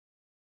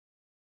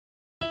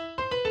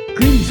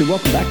Greetings and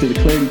welcome back to the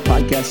Clarity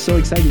Podcast. So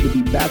excited to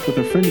be back with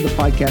a friend of the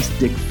podcast,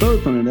 Dick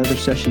Foth, on another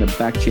session of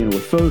Back Channel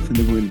with Foth. And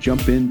then we're going to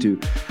jump into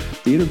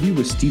the interview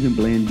with Stephen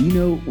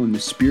Blandino on the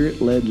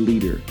Spirit-Led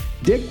Leader.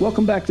 Dick,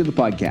 welcome back to the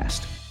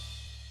podcast.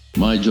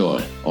 My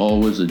joy.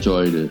 Always a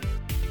joy to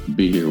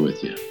be here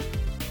with you.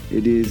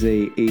 It is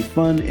a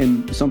fun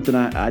and something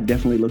I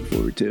definitely look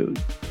forward to.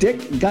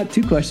 Dick, got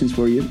two questions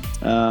for you.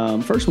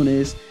 First one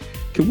is,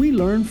 can we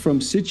learn from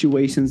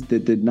situations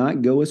that did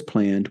not go as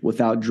planned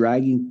without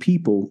dragging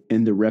people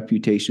and their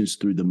reputations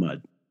through the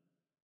mud?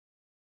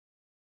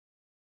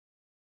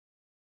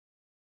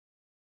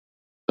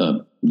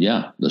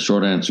 Yeah, the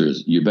short answer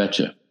is you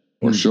betcha,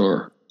 for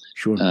sure.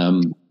 Sure.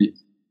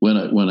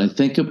 When I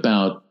think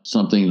about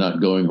something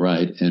not going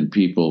right and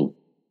people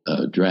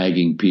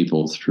dragging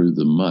people through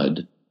the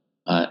mud,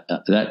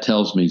 that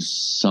tells me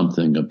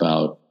something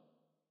about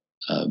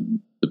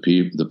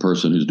the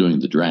person who's doing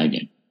the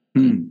dragging.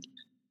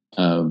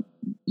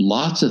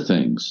 Lots of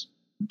things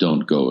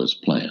don't go as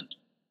planned.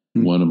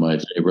 One of my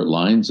favorite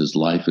lines is,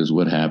 "Life is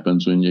what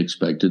happens when you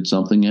expected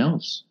something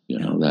else."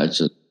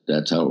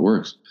 That's how it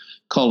works.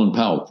 Colin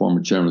Powell,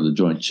 former chairman of the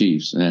Joint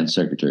Chiefs and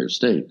Secretary of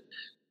State,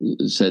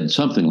 said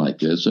something like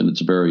this, and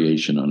it's a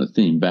variation on a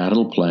theme: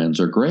 battle plans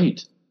are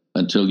great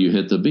until you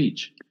hit the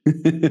beach,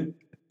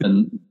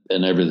 and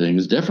everything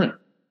is different,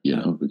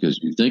 because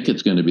you think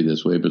it's going to be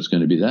this way, but it's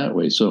going to be that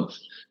way. So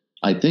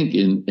I think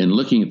in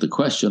looking at the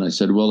question, I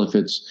said, well, if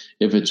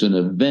it's an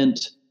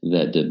event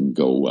that didn't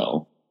go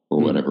well for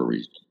whatever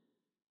reason,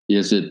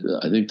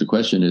 I think the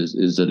question is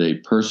it a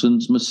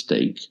person's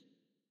mistake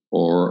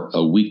or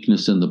a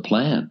weakness in the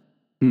plan?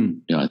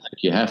 I think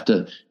you have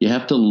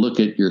to look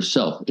at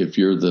yourself. If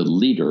you're the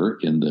leader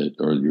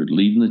or you're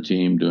leading the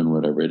team, doing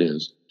whatever it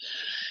is,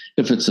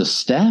 if it's a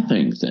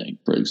staffing thing,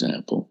 for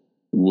example,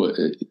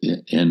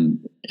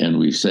 and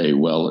we say,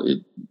 well,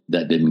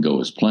 that didn't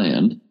go as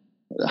planned.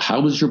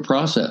 How was your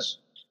process?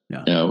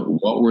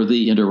 What were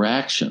the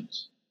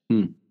interactions?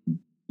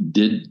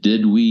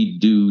 Did we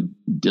do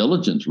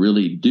diligence,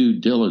 really do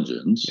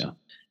diligence?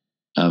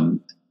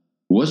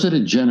 Was it a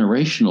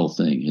generational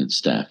thing in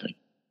staffing?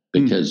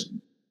 Because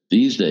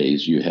these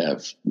days you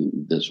have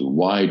this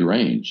wide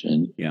range.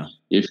 And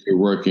if you're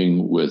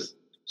working with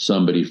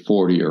somebody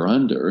 40 or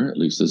under, at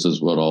least this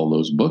is what all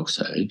those books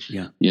say,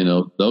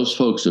 those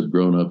folks have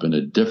grown up in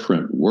a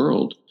different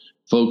world.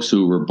 Folks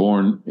who were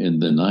born in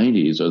the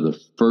 90s are the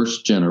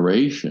first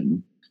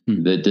generation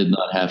that did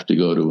not have to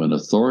go to an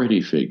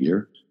authority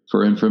figure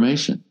for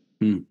information.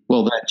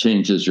 Well, that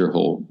changes your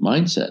whole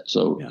mindset.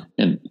 So,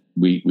 and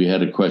we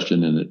had a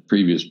question in a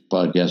previous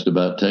podcast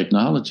about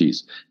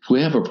technologies. If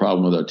we have a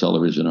problem with our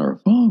television or our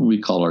phone, we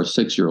call our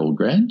 6-year-old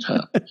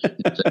grandchild.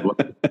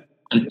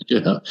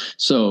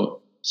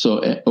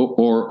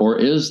 Or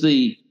is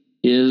the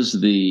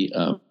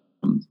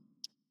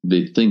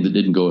thing that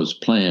didn't go as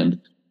planned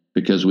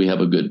because we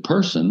have a good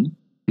person,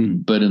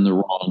 but in the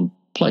wrong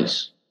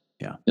place,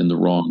 in the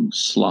wrong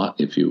slot,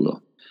 if you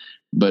will.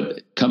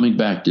 But coming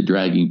back to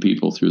dragging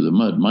people through the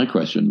mud, my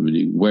question would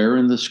be, where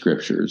in the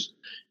scriptures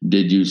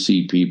did you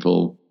see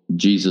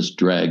Jesus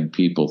drag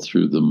people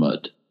through the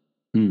mud?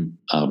 He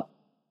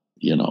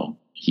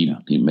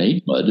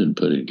made mud and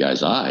put it in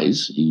guys'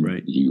 eyes. He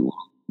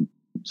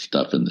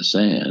stuff in the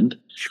sand.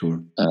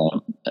 Sure.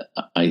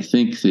 I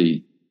think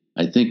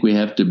we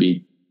have to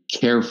be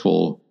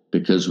careful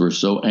because we're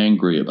so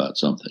angry about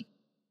something.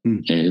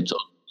 And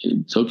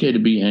it's okay to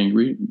be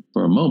angry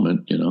for a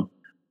moment,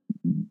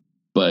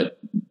 but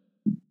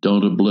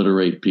don't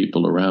obliterate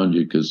people around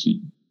you, because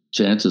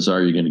chances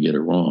are you're going to get it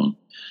wrong.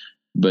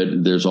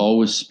 But there's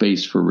always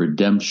space for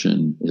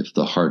redemption if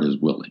the heart is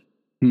willing.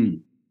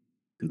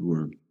 Good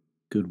word.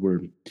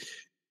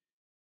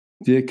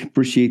 Dick,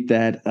 appreciate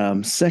that.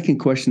 Second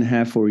question I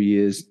have for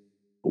you is,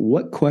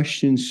 what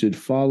questions should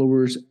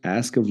followers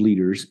ask of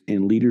leaders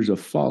and leaders of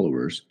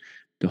followers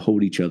to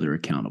hold each other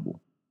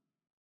accountable?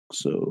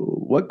 So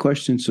what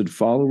questions should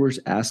followers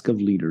ask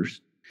of leaders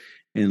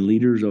and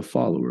leaders of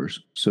followers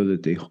so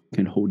that they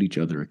can hold each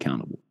other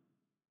accountable?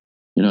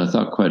 I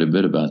thought quite a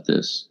bit about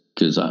this,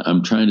 because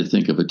I'm trying to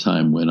think of a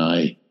time when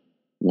I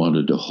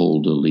wanted to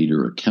hold a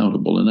leader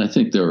accountable. And I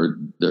think there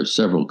are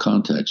several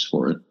contexts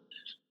for it.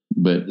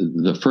 But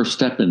the first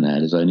step in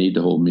that is I need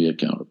to hold me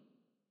accountable.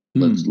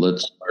 Let's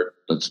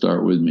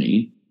start with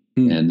me,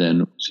 and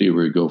then see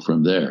where we go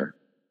from there.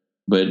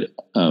 But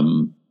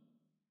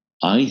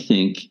I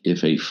think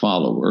if a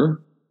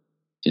follower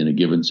in a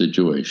given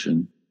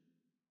situation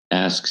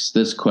asks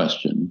this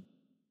question,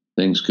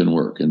 things can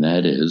work. And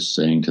that is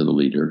saying to the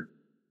leader,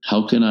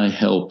 how can I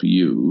help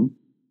you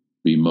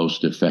be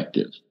most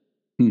effective?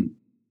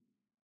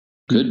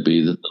 Could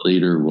be that the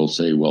leader will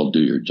say, well, do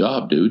your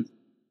job, dude.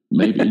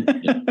 Maybe.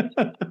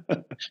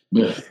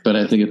 But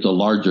I think it's a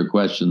larger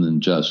question than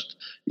just,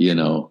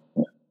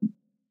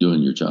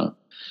 doing your job.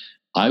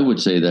 I would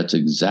say that's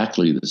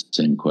exactly the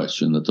same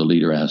question that the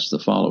leader asks the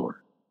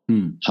follower.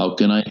 How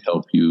can I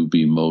help you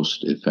be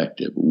most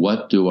effective?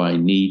 What do I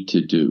need to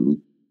do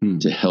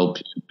to help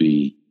you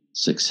be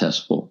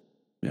successful?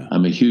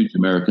 I'm a huge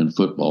American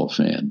football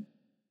fan.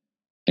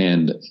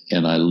 And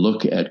I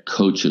look at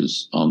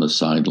coaches on the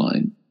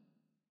sideline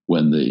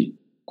when the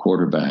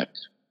quarterback,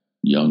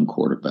 young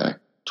quarterback,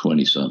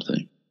 20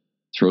 something,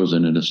 throws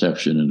an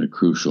interception in a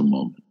crucial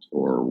moment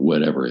or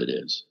whatever it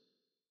is,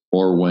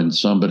 or when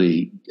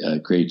somebody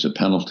creates a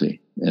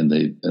penalty and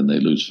they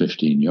lose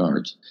 15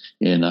 yards.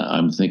 And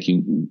I'm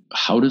thinking,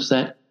 how does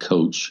that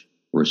coach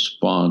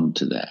respond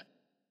to that?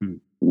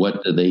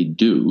 What do they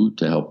do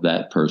to help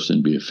that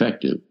person be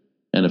effective?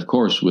 And of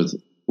course,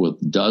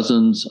 with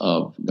dozens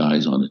of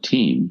guys on a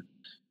team,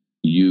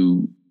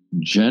 you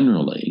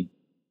generally,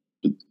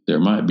 there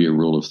might be a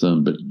rule of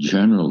thumb, but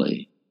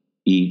generally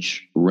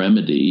each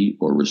remedy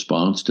or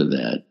response to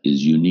that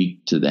is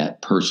unique to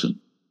that person.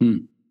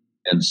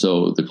 And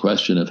so the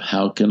question of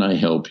how can I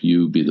help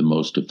you be the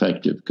most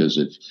effective? Because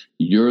if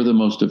you're the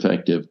most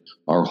effective,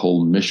 our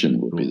whole mission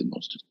will be the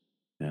most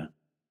effective.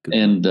 Yeah.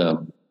 And,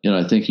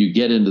 I think you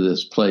get into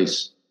this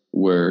place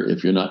where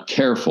if you're not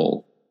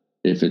careful,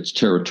 if it's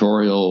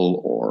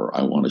territorial or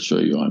I want to show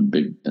you I'm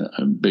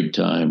big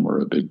time or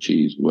a big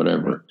cheese,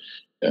 whatever,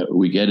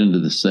 we get into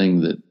this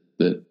thing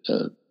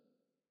that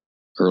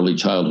early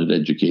childhood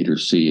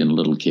educators see in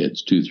little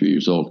kids, 2-3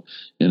 years old,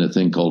 in a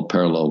thing called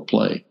parallel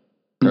play.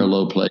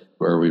 Parallel play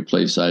where we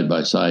play side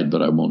by side,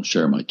 but I won't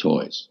share my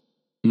toys.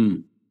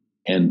 And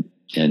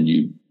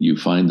you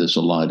find this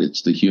a lot.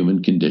 It's the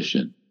human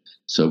condition.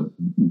 So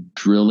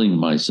drilling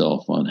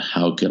myself on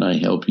how can I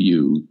help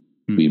you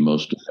be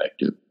most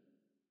effective?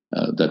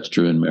 That's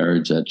true in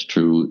marriage. That's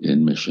true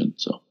in mission.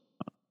 So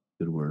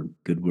good word.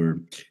 Good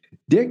word.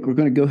 Dick, we're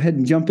going to go ahead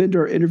and jump into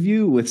our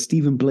interview with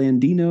Stephen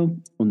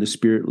Blandino on the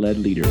Spirit-Led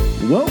Leader.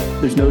 Well,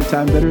 there's no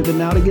time better than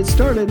now to get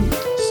started.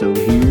 So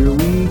here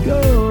we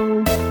go.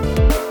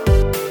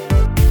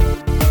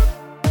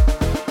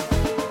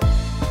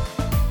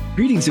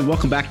 Greetings and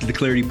welcome back to the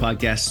Clarity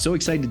Podcast. So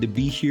excited to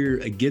be here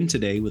again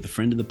today with a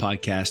friend of the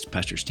podcast,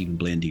 Pastor Stephen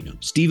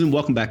Blandino. Stephen,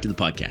 welcome back to the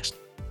podcast.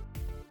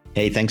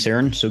 Hey, thanks,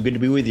 Aaron. So good to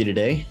be with you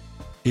today.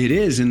 It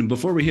is. And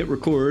before we hit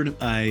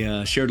record,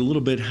 I shared a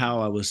little bit how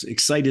I was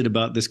excited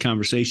about this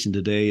conversation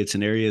today. It's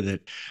an area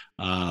that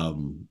I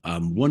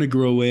want to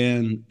grow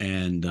in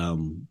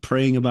and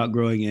praying about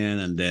growing in.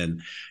 And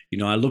then,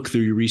 I look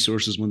through your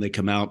resources when they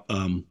come out.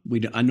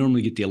 I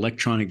normally get the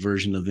electronic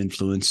version of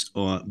Influence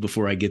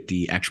before I get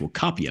the actual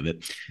copy of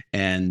it.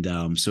 And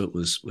so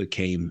it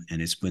came,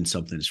 and it's been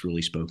something that's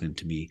really spoken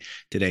to me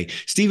today.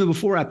 Stephen,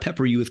 before I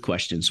pepper you with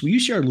questions, will you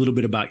share a little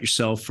bit about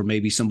yourself for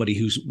maybe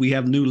somebody we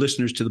have new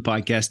listeners to the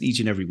podcast each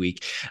and every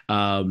week.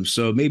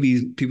 So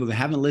maybe people that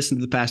haven't listened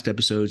to the past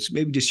episodes,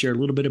 maybe just share a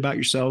little bit about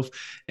yourself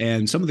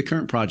and some of the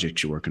current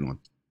projects you're working on.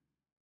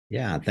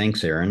 Yeah,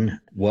 thanks,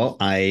 Aaron. Well,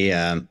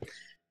 I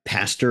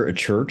pastor a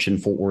church in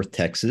Fort Worth,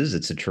 Texas.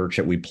 It's a church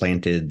that we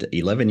planted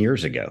 11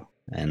 years ago,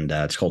 and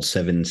it's called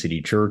Seven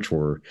City Church.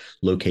 We're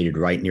located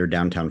right near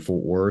downtown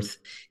Fort Worth,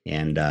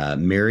 and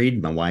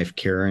married. My wife,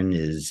 Karen,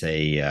 is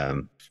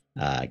a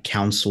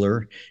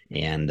counselor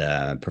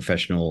and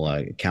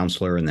professional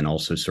counselor, and then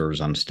also serves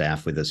on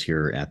staff with us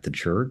here at the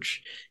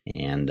church.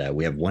 And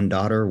we have one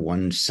daughter,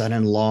 one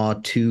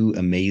son-in-law, 2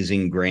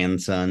 amazing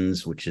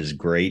grandsons, which is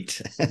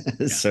great.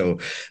 Yeah. So,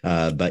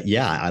 but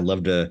yeah, I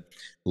love to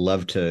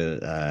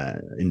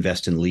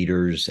invest in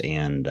leaders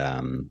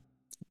and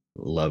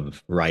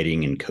love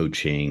writing and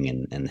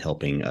coaching and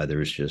helping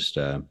others just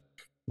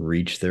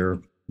reach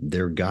their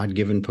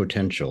God-given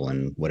potential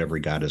and whatever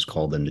God has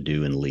called them to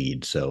do and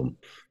lead. So,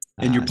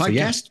 and your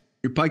podcast,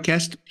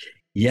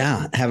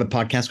 Yeah, I have a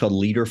podcast called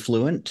Leader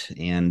Fluent,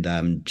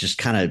 and just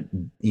kind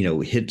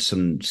of, hit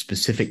some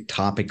specific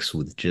topics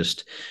with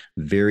just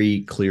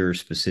very clear,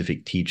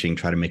 specific teaching,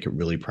 try to make it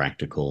really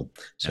practical.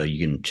 So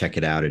you can check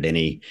it out at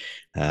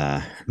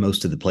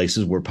most of the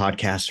places where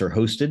podcasts are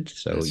hosted.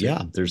 So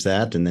there's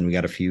that. And then we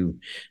got a few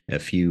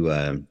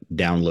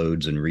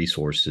downloads and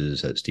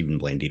resources at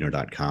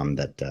stephenblandino.com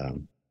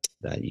that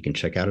you can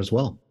check out as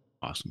well.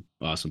 Awesome.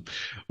 Well,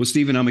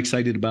 Stephen, I'm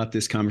excited about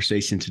this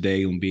conversation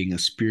today on being a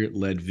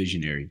spirit-led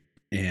visionary.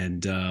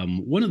 And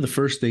one of the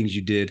first things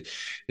you did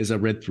as I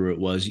read through it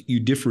was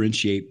you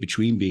differentiate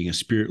between being a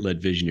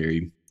spirit-led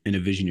visionary and a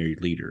visionary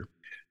leader.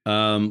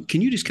 Can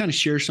you just kind of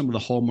share some of the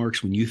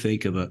hallmarks when you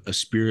think of a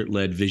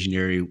spirit-led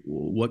visionary?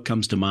 What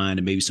comes to mind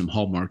and maybe some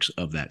hallmarks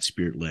of that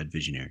spirit-led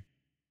visionary?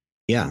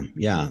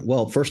 Yeah.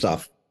 Well, first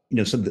off,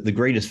 so the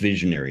greatest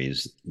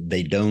visionaries,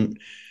 they don't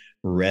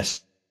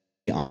rest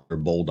on their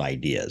bold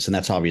ideas. And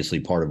that's obviously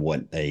part of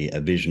what a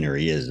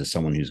visionary is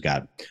someone who's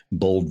got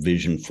bold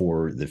vision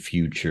for the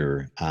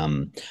future.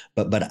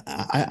 But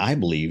I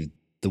believe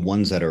the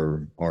ones that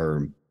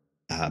are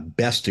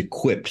best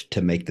equipped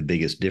to make the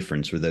biggest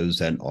difference are those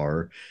that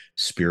are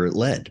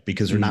spirit-led,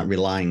 because they're not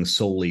relying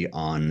solely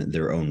on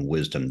their own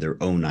wisdom, their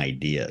own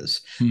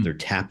ideas. They're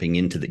tapping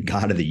into the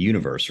God of the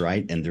universe,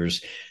 right? And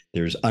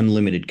there's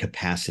unlimited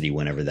capacity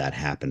whenever that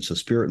happens. So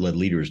spirit-led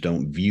leaders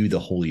don't view the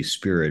Holy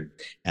Spirit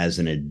as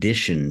an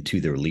addition to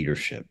their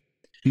leadership,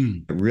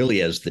 but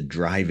really as the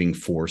driving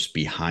force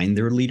behind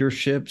their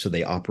leadership. So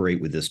they operate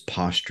with this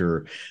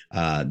posture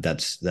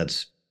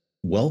that's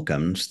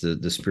welcomes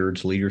the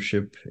Spirit's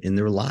leadership in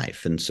their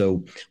life. And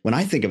so when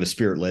I think of a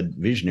Spirit-led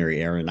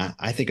visionary, Aaron,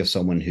 I think of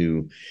someone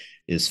who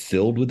is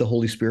filled with the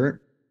Holy Spirit.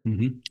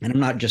 Mm-hmm. And I'm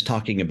not just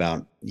talking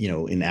about,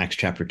 in Acts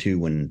chapter 2,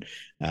 when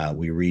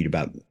we read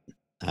about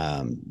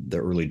the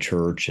early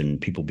church and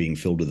people being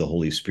filled with the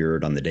Holy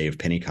Spirit on the day of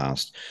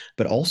Pentecost,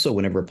 but also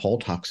whenever Paul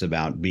talks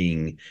about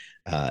being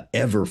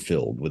ever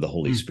filled with the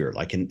Holy Spirit,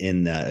 like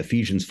in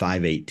Ephesians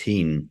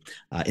 5:18,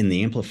 in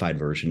the Amplified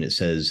Version, it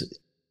says,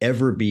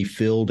 ever be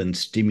filled and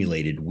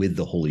stimulated with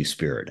the Holy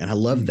Spirit. And I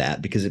love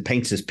that because it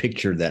paints this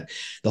picture that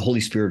the Holy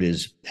Spirit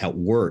is at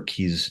work.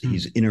 He's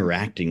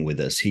interacting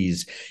with us.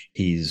 He's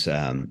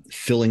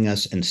filling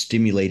us and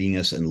stimulating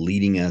us and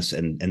leading us.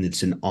 And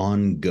it's an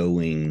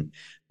ongoing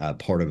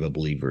part of a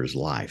believer's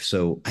life.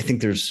 So I think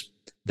there's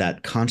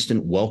that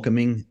constant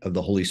welcoming of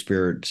the Holy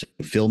Spirit.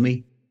 Fill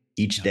me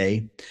each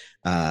day.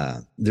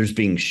 There's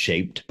being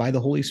shaped by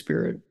the Holy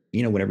Spirit.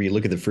 Whenever you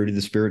look at the fruit of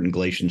the Spirit in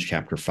Galatians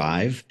chapter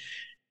 5,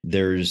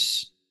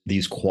 there's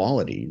these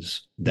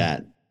qualities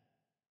that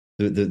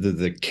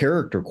the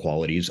character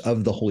qualities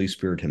of the Holy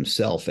Spirit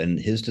himself, and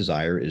his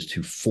desire is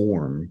to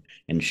form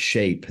and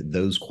shape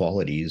those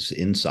qualities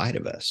inside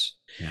of us.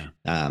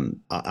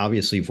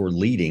 Obviously, if we're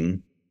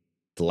leading,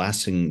 the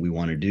last thing we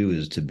want to do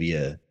is to be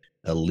a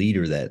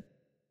leader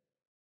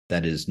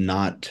that is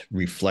not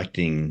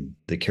reflecting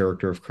the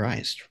character of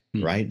Christ,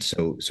 right?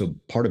 So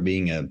part of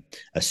being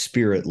a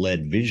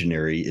Spirit-led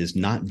visionary is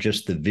not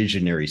just the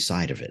visionary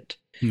side of it,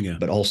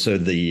 but also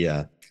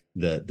the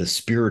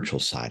spiritual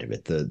side of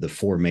it, the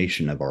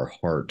formation of our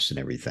hearts and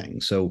everything.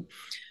 So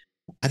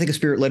I think a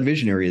Spirit-led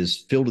visionary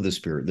is filled with the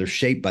Spirit. They're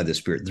shaped by the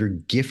Spirit. They're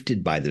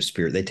gifted by the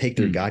Spirit. They take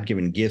their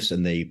God-given gifts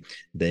and they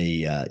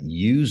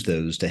use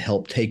those to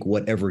help take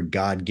whatever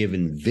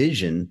God-given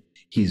vision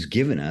he's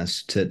given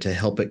us to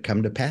help it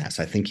come to pass.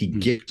 I think he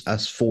gives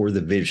us for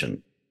the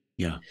vision.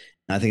 Yeah.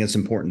 And I think it's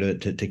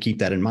important to keep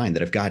that in mind,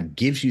 that if God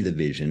gives you the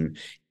vision,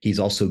 he's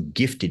also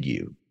gifted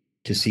you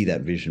to see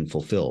that vision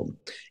fulfilled.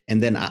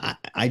 And then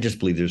I just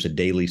believe there's a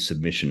daily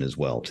submission as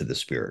well to the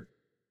Spirit,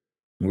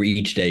 where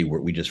each day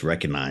we just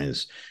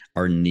recognize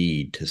our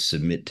need to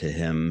submit to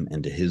him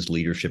and to his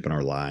leadership in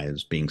our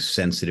lives, being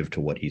sensitive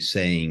to what he's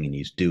saying and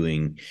he's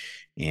doing.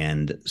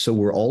 And so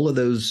we're all of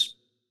those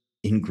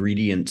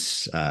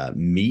ingredients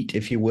meet,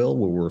 if you will,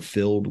 where we're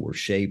filled, we're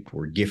shaped,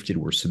 we're gifted,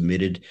 we're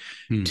submitted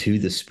to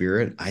the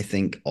Spirit. I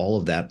think all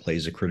of that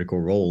plays a critical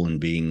role in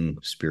being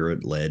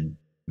Spirit-led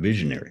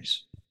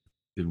visionaries.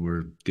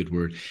 Good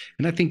word.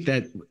 And I think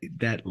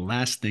that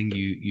last thing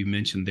you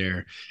mentioned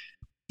there,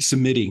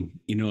 submitting,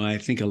 I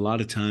think a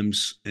lot of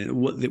times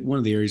one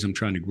of the areas I'm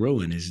trying to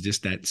grow in is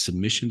just that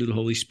submission to the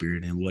Holy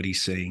Spirit and what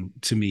he's saying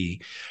to me.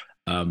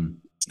 And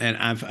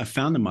I've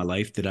found in my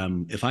life that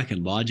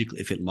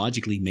if it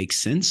logically makes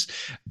sense,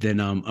 then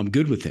I'm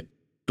good with it.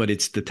 But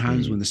it's the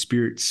times when the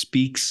Spirit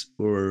speaks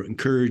or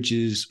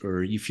encourages,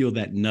 or you feel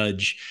that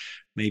nudge,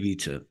 maybe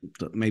to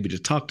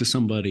talk to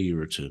somebody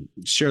or to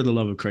share the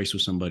love of Christ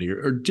with somebody,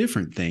 or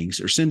different things,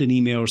 or send an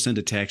email or send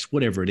a text,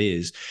 whatever it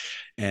is.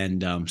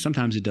 And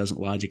sometimes it doesn't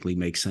logically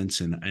make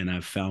sense. And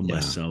I've found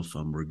myself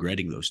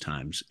regretting those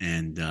times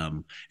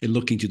and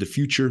looking to the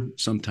future,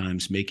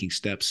 sometimes making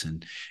steps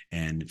and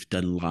if it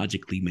doesn't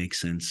logically make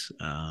sense.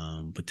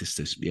 But this.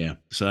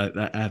 So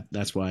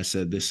that's why I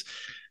said this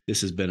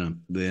has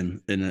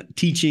been a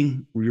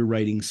teaching, your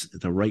writings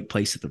at the right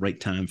place at the right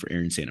time for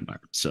Aaron Santmyire.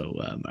 So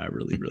I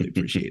really, really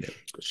appreciate it.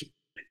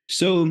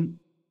 So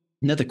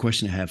another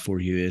question I have for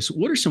you is,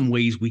 what are some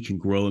ways we can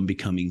grow in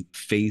becoming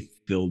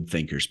faith-filled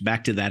thinkers?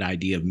 Back to that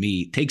idea of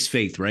me, it takes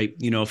faith, right?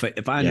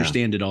 If I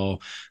understand it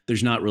all,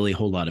 there's not really a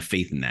whole lot of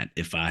faith in that.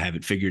 If I have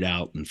it figured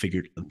out and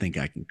think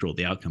I can control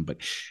the outcome, but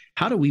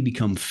how do we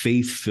become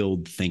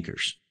faith-filled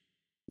thinkers?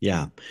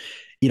 Yeah.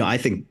 I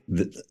think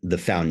the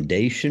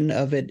foundation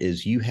of it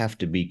is you have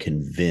to be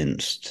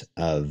convinced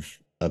of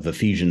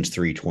Ephesians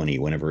 3:20,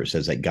 whenever it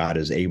says that God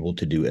is able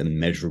to do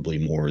immeasurably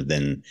more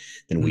than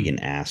we can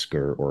ask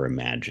or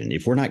imagine.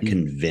 If we're not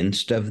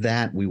convinced of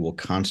that, we will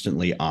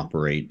constantly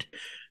operate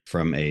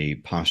from a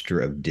posture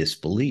of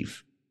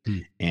disbelief.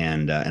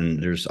 And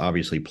there's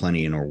obviously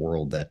plenty in our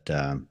world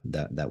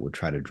that would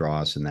try to draw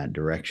us in that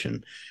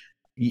direction.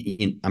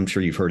 I'm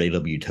sure you've heard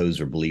A.W.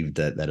 Tozer believe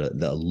that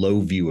the low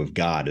view of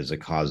God is a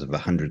cause of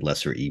 100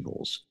 lesser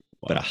evils.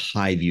 Wow. But a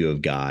high view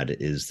of God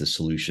is the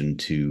solution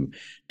to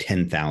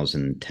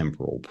 10,000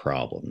 temporal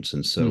problems.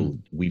 And so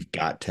we've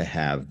got to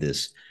have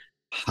this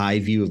high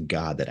view of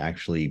God that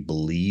actually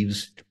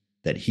believes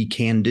that he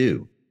can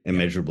do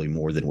immeasurably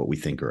more than what we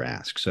think or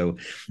ask. So,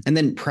 and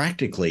then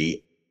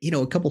practically,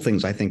 a couple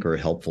things I think are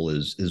helpful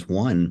is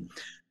one,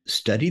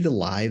 study the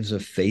lives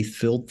of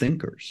faith-filled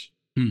thinkers.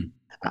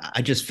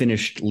 I just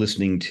finished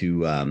listening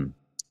to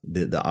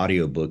the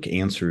audiobook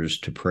Answers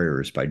to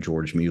Prayers by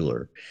George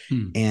Mueller.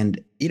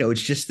 And,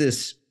 it's just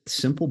this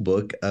simple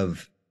book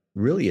of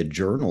really a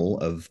journal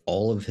of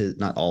all of his,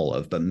 not all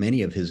of, but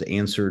many of his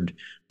answered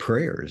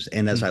prayers.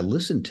 And as I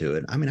listened to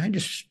it, I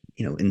just,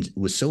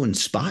 was so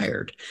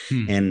inspired.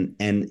 Hmm.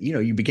 And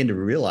you begin to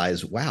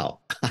realize, wow,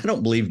 I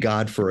don't believe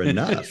God for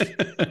enough.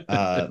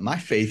 My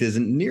faith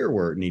isn't near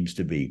where it needs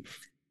to be.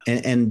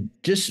 And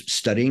just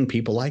studying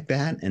people like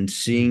that and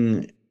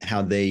seeing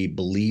how they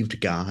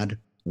believed God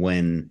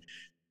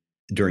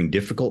during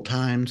difficult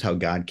times, how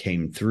God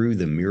came through,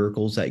 the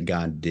miracles that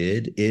God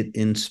did, it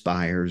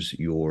inspires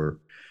your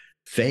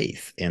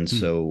faith. And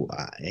so,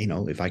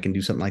 if I can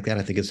do something like that,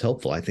 I think it's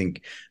helpful. I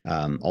think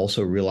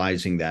also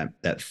realizing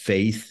that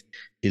faith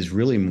is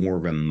really more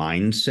of a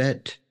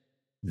mindset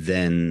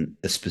than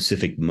a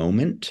specific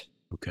moment.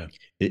 Okay.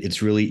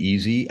 It's really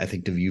easy, I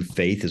think, to view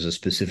faith as a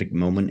specific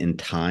moment in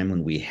time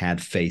when we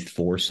had faith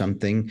for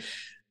something.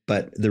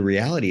 But the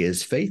reality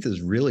is, faith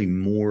is really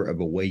more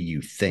of a way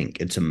you think.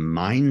 It's a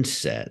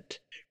mindset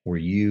where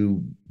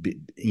you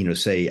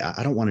say,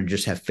 I don't want to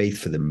just have faith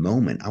for the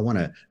moment. I want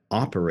to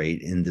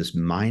operate in this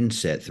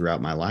mindset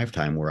throughout my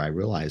lifetime where I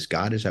realize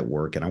God is at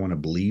work and I want to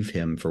believe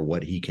him for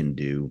what he can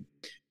do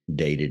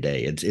day to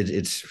day.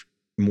 It's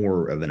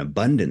more of an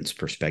abundance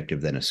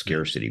perspective than a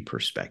scarcity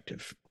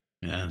perspective.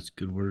 Yeah, it's a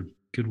good word.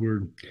 Good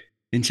word.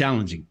 And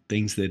challenging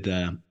things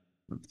that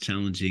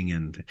challenging.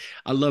 And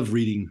I love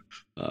reading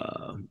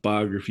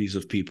biographies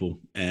of people,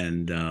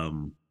 and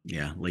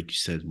like you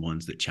said,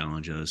 ones that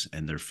challenge us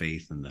and their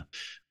faith and the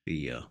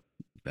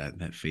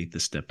that faith to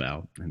step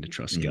out and to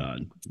trust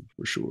God,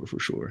 for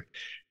sure.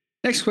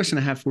 Next question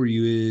I have for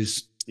you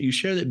is, you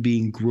share that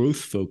being growth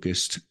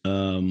focused,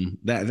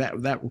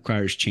 that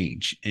requires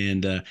change.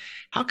 And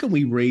how can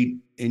we rate,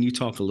 and you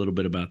talk a little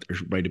bit about, or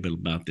write a bit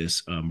about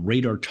this,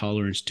 rate our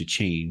tolerance to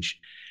change,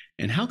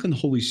 and how can the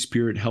Holy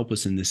Spirit help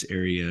us in this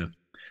area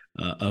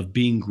of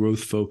being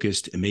growth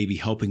focused and maybe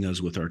helping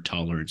us with our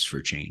tolerance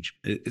for change?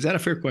 Is that a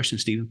fair question,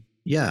 Stephen?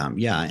 Yeah.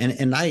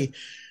 And my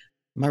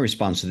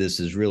response to this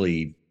is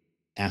really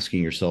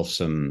asking yourself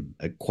some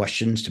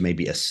questions to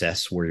maybe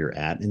assess where you're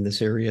at in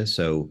this area.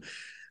 So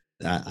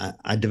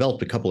I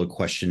developed a couple of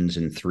questions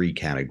in 3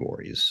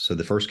 categories. So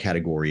the first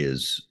category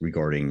is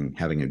regarding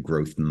having a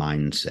growth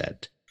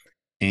mindset.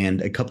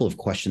 And a couple of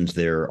questions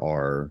there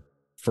are,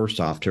 first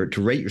off, to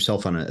rate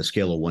yourself on a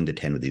scale of 1 to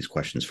 10 with these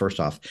questions. First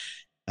off,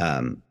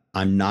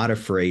 I'm not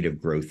afraid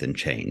of growth and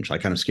change.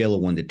 Like on a scale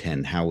of 1 to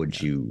 10, how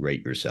would you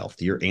rate yourself?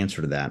 Your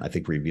answer to that, I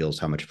think, reveals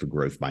how much of a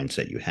growth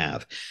mindset you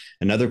have.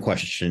 Another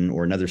question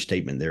or another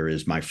statement there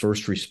is, my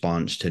first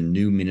response to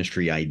new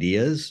ministry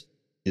ideas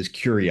is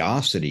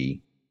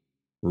curiosity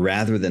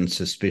rather than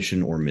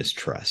suspicion or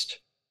mistrust.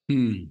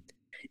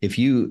 If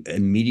you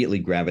immediately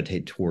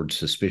gravitate towards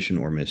suspicion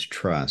or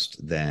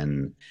mistrust,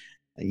 then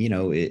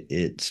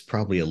it's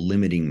probably a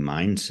limiting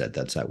mindset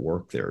that's at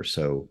work there.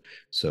 So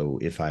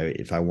if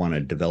I want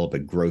to develop a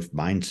growth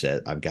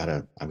mindset, I've got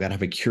to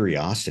have a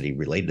curiosity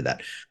related to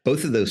that.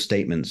 Both of those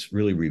statements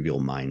really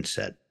reveal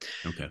mindset.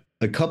 Okay.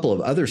 A couple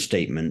of other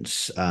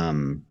statements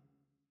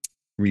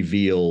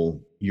reveal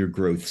your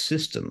growth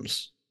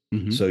systems.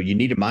 So you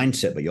need a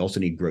mindset, but you also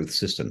need growth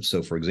systems.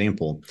 So for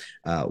example,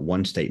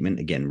 one statement,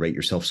 again, rate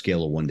yourself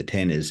scale of 1 to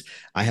 10, is,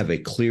 I have a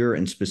clear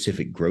and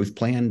specific growth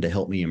plan to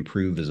help me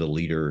improve as a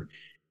leader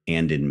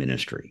and in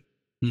ministry.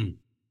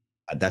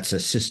 That's a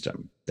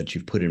system that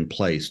you've put in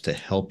place to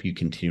help you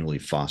continually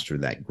foster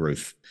that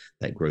growth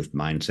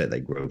mindset,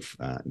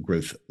 that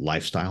growth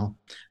lifestyle.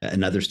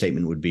 Another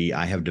statement would be,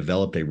 I have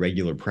developed a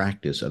regular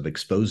practice of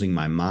exposing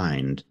my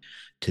mind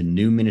to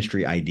new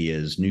ministry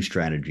ideas, new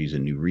strategies,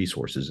 and new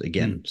resources.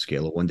 Again,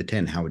 scale of 1 to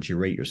 10, how would you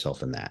rate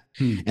yourself in that?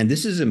 And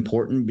this is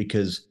important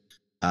because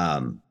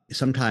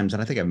sometimes,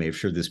 and I think I may have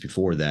shared this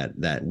before,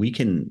 that we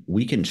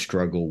can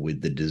struggle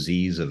with the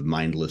disease of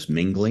mindless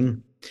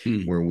mingling,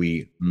 where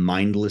we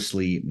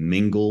mindlessly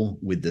mingle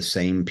with the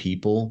same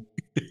people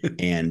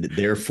and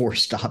therefore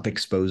stop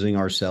exposing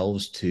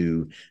ourselves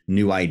to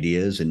new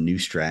ideas and new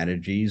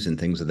strategies and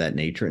things of that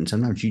nature. And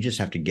sometimes you just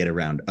have to get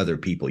around other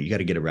people. You got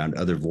to get around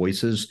other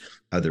voices,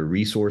 other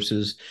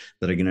resources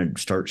that are going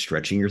to start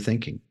stretching your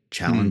thinking,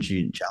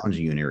 challenging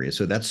you in areas.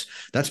 So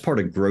that's part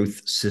of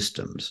growth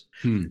systems.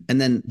 And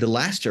then the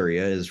last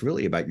area is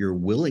really about your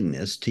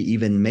willingness to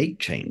even make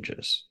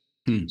changes.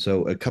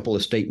 So a couple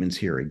of statements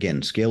here.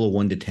 Again, scale of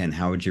 1 to 10,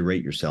 how would you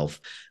rate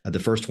yourself? The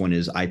first one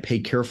is, I pay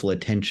careful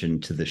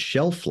attention to the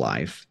shelf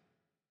life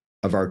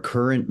of our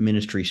current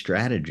ministry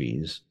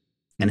strategies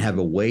and have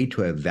a way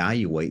to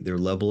evaluate their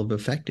level of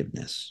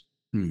effectiveness.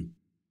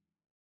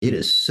 It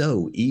is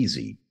so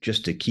easy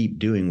just to keep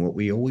doing what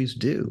we always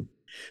do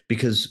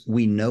because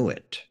we know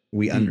it.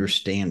 We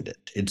understand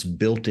it. It's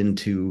built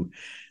into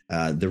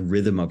the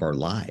rhythm of our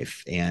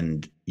life.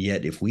 And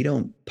yet, if we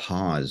don't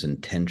pause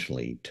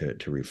intentionally to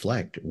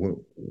reflect,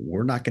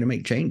 we're not going to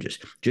make changes.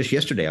 Just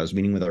yesterday, I was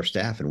meeting with our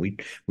staff, and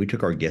we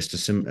took our guest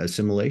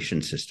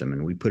assimilation system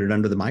and we put it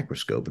under the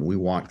microscope, and we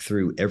walked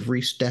through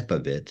every step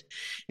of it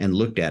and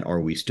looked at,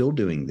 are we still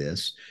doing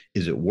this?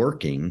 Is it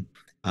working?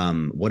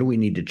 What do we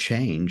need to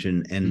change?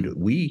 And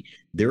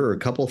there are a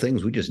couple of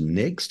things we just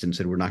nixed and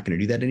said, we're not going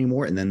to do that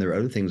anymore. And then there are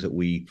other things that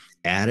we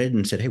added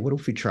and said, hey, what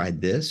if we tried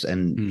this?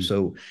 And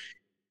so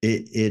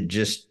it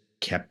just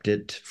kept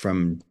it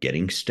from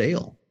getting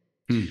stale.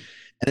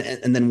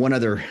 And then one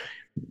other,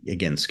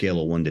 again,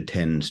 scale of 1 to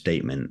 10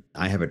 statement.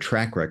 I have a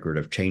track record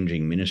of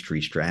changing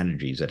ministry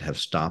strategies that have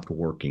stopped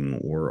working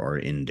or are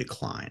in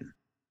decline.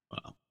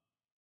 Wow.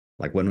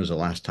 Like, when was the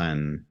last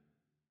time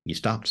you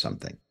stopped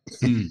something?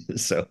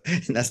 So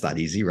that's not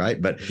easy, right?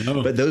 But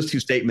those two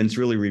statements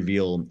really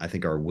reveal, I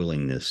think, our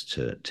willingness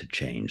to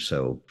change.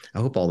 So I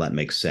hope all that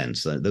makes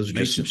sense. Those are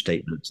just some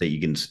statements that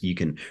you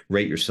can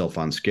rate yourself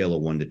on scale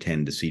of 1 to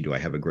 10 to see, do I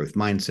have a growth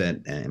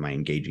mindset? Am I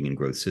engaging in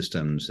growth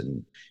systems?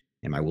 And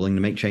am I willing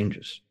to make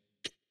changes?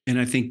 And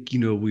I think,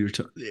 we were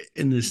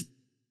in this,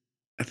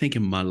 I think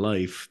in my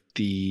life,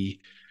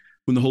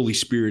 when the Holy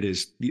Spirit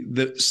is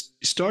the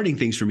starting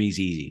things for me is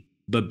easy,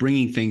 but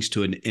bringing things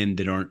to an end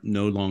that aren't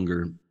no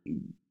longer,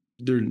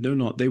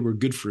 they were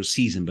good for a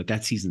season, but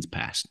that season's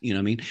past, you know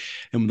what I mean?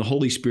 And when the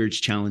Holy Spirit's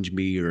challenged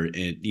me, or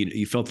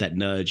you felt that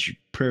nudge,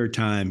 prayer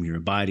time, your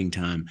abiding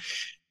time,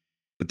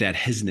 but that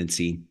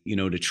hesitancy,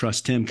 to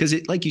trust him, because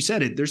like you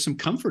said, there's some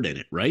comfort in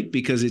it, right?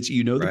 Because it's,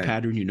 the Right.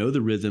 pattern,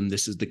 the rhythm,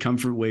 this is the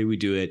comfort way we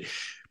do it.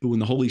 But when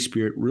the Holy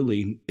Spirit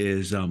really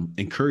is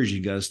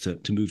encouraging us to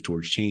move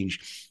towards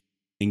change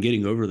and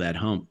getting over that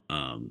hump,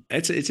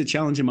 it's a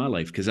challenge in my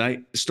life, because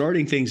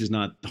starting things is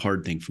not the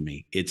hard thing for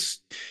me.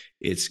 It's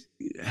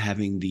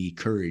having the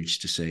courage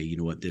to say, you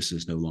know what, this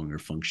is no longer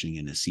functioning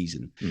in the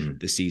season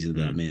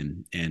that I'm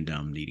in,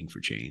 and needing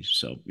for change.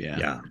 So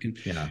Yeah. Good.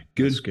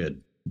 That's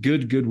good.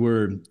 Good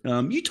word.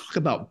 You talk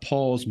about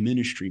Paul's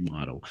ministry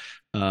model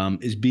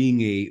as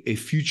being a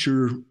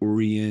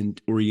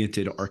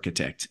future-oriented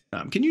architect.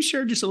 Can you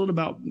share just a little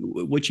about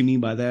what you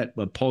mean by that,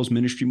 Paul's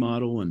ministry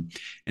model, and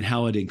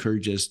how it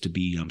encourages us to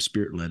be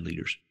spirit-led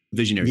leaders,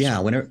 visionaries?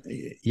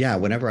 Yeah,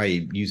 whenever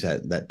I use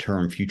that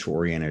term,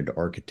 future-oriented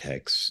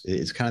architects,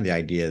 it's kind of the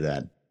idea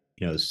that,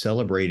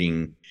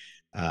 celebrating.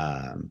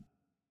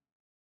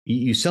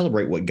 You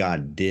celebrate what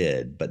God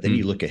did, but then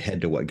you look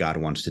ahead to what God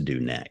wants to do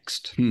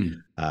next.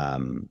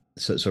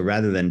 So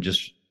rather than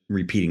just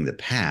repeating the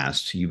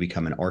past, you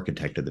become an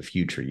architect of the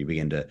future. You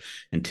begin to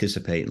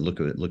anticipate and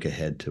look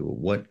ahead to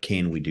what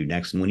can we do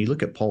next. And when you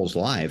look at Paul's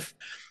life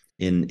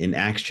in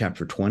Acts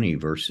chapter 20,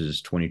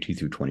 verses 22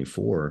 through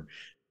 24,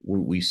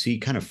 we see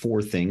kind of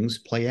 4 things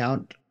play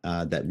out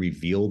that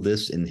reveal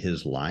this in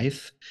his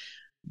life.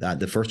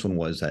 The first one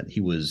was that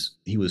he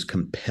was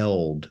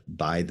compelled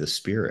by the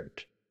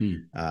Spirit.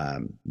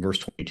 Verse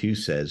 22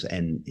 says,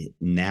 "And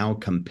now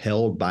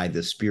compelled by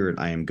the Spirit,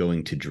 I am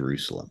going to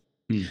Jerusalem."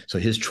 So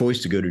his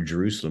choice to go to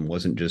Jerusalem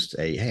wasn't just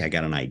hey, I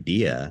got an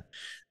idea.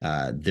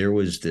 There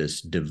was this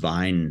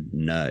divine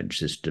nudge,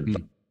 this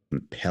divine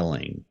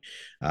compelling.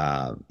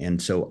 And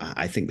so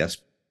I think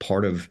that's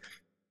part of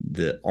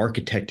the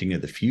architecting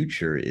of the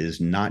future,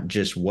 is not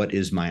just what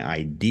is my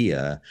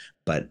idea,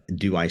 but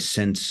do I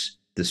sense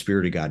the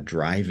Spirit of God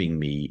driving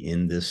me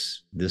in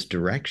this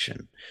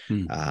direction?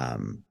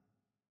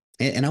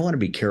 And I want to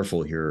be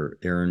careful here,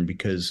 Aaron,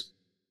 because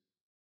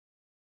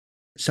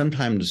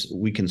sometimes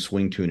we can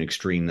swing to an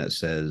extreme that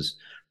says,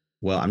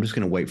 well, I'm just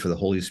going to wait for the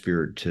Holy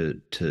Spirit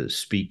to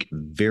speak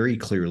very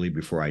clearly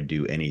before I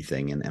do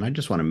anything. And I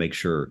just want to make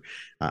sure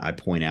I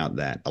point out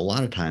that a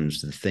lot of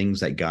times the things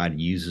that God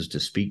uses to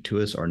speak to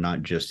us are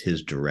not just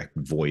his direct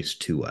voice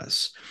to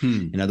us.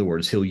 In other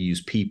words, he'll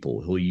use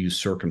people, he'll use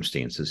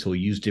circumstances, he'll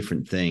use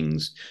different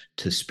things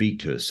to speak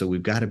to us. So we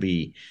got to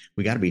be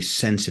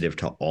sensitive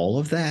to all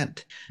of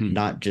that,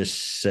 not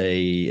just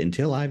say,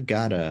 until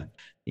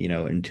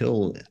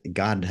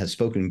God has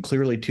spoken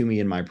clearly to me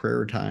in my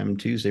prayer time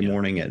Tuesday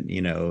morning at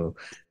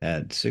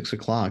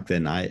 6:00,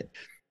 then I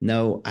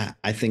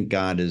think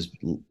God is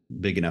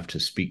big enough to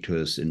speak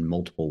to us in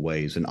multiple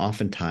ways. And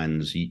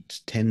oftentimes he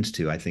tends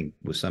to, I think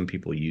with some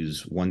people,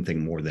 use one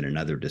thing more than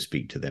another to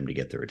speak to them to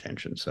get their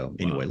attention. So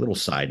anyway, little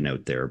side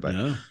note there,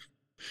 but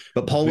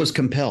Paul was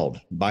compelled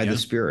by the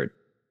Spirit.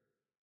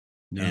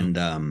 And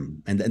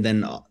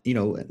then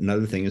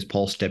another thing is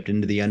Paul stepped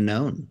into the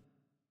unknown.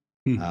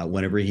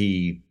 Whenever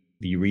you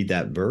read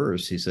that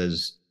verse, he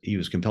says he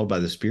was compelled by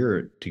the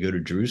Spirit to go to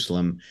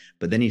Jerusalem,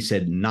 but then he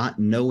said, not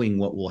knowing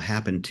what will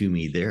happen to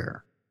me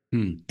there.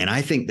 And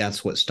I think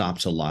that's what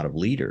stops a lot of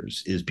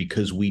leaders, is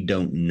because we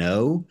don't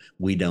know,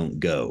 we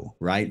don't go,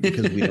 right?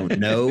 Because we don't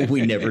know,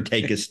 we never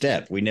take a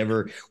step. We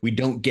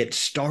don't get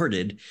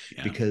started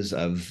because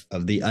of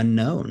the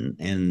unknown.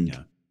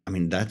 And I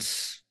mean,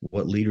 that's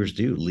what leaders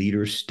do.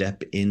 Leaders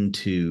step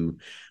into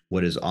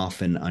what is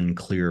often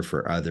unclear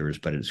for others,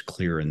 but it's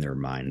clear in their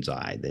mind's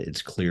eye. That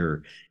it's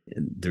clear,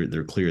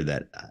 they're clear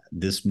that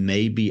this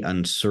may be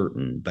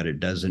uncertain, but it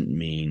doesn't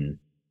mean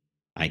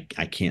I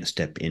can't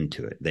step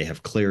into it. They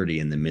have clarity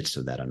in the midst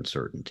of that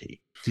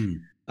uncertainty.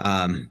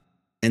 And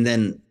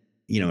then,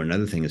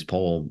 another thing is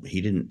Paul,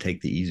 he didn't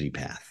take the easy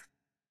path.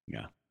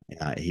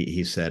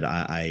 He said,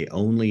 I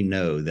only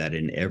know that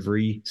in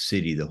every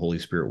city, the Holy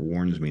Spirit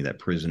warns me that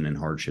prison and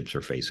hardships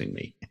are facing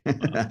me.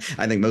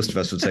 I think most of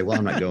us would say, well,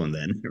 I'm not going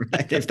then.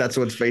 Right? If that's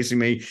what's facing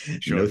me,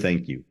 no,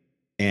 thank you.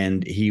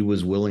 And he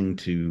was willing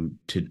to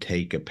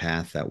take a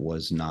path that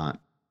was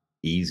not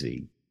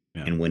easy.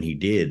 And when he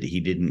did, he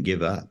didn't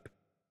give up.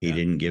 He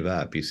didn't give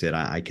up. He said,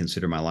 I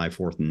consider my life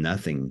worth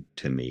nothing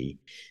to me.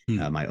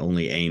 My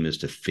only aim is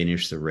to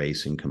finish the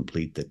race and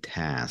complete the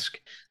task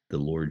the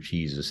Lord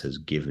Jesus has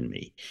given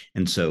me.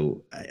 And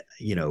so,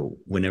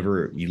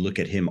 whenever you look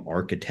at him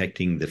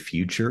architecting the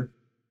future,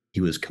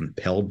 he was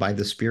compelled by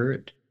the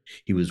Spirit.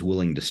 He was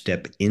willing to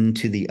step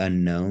into the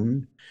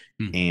unknown.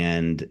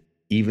 And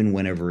even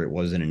whenever it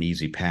wasn't an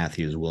easy path,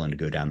 he was willing to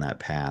go down that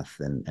path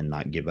and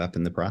not give up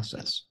in the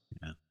process.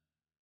 Yeah.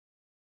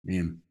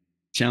 Man.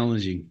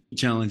 Challenging.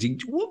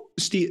 Well,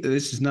 Steve,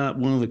 this is not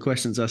one of the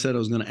questions I said I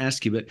was going to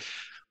ask you, but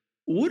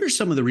what are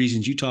some of the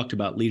reasons you talked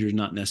about leaders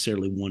not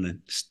necessarily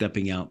wanting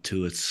stepping out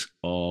till it's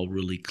all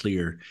really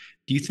clear?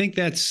 Do you think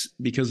that's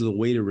because of the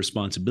weight of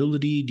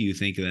responsibility? Do you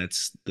think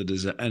that's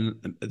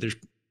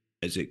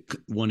is it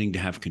wanting to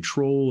have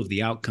control of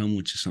the outcome,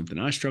 which is something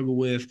I struggle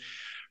with?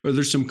 Or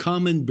there's some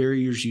common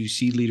barriers you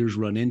see leaders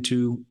run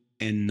into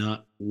and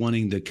not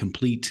wanting the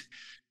complete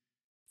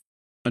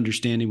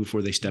understanding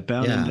before they step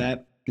out into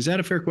that? Is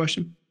that a fair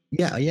question?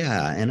 Yeah.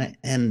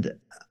 And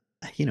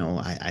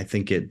I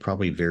think it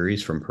probably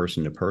varies from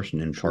person to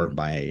person in part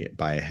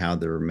by how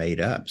they're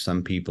made up.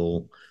 Some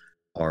people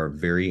are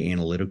very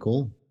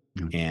analytical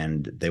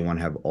and they want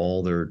to have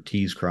all their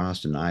T's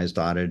crossed and I's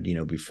dotted,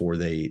 before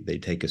they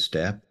take a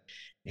step.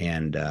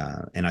 And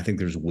I think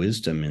there's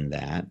wisdom in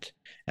that.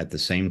 At the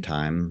same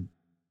time,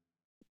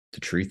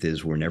 the truth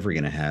is we're never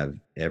going to have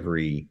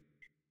every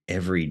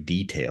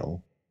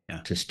detail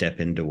to step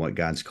into what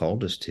God's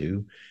called us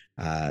to.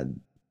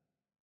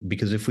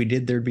 Because if we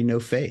did, there'd be no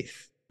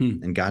faith.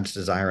 And God's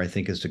desire, I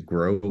think, is to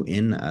grow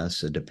in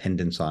us a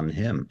dependence on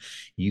him.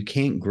 You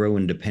can't grow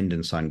in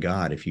dependence on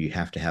God if you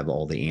have to have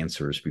all the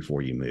answers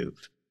before you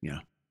move. Yeah,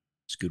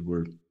 it's a good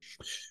word.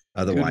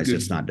 Otherwise,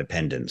 it's not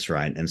dependence,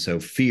 right? And so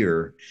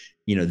fear,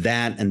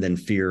 that, and then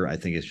fear, I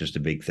think, is just a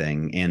big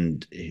thing.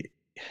 And,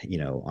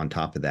 on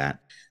top of that,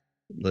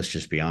 let's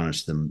just be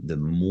honest, the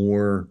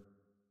more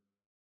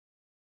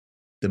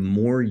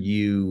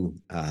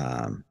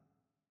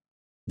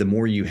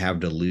you have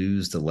to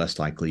lose, the less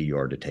likely you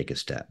are to take a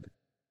step.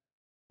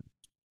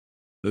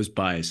 Those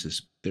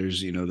biases,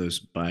 there's, those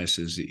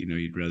biases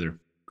that,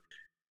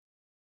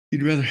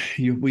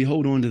 we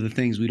hold on to the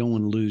things we don't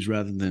want to lose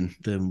rather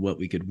than what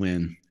we could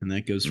win. And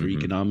that goes for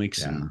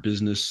economics and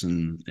business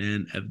and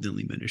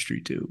evidently ministry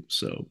too.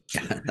 So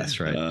that's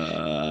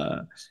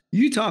right.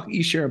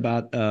 You share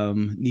about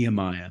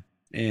Nehemiah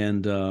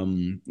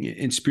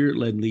and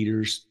spirit-led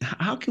leaders.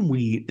 How can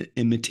we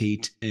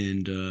imitate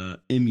and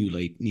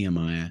emulate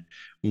Nehemiah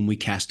when we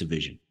cast a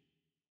vision?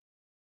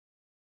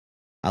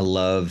 I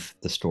love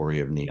the story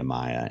of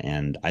Nehemiah.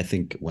 And I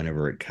think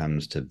whenever it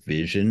comes to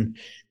vision,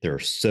 there are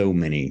so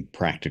many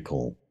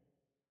practical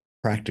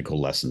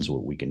lessons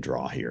what we can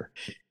draw here.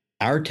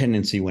 Our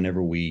tendency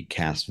whenever we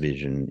cast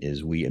vision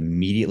is we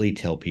immediately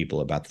tell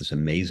people about this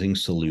amazing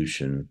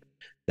solution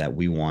that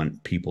we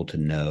want people to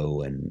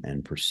know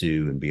and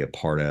pursue and be a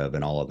part of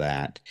and all of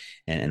that.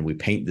 And we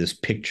paint this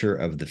picture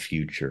of the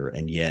future.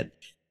 And yet,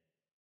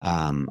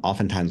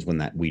 oftentimes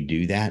when we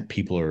do that,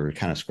 people are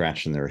kind of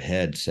scratching their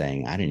head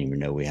saying, I didn't even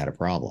know we had a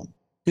problem.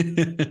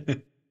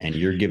 And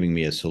you're giving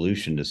me a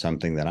solution to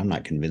something that I'm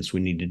not convinced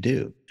we need to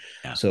do.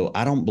 Yeah. So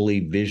I don't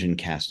believe vision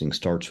casting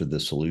starts with the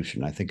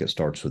solution. I think it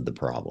starts with the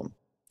problem.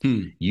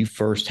 You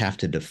first have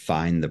to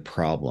define the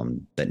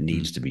problem that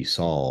needs to be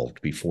solved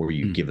before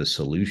you give a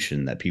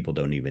solution that people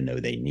don't even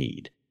know they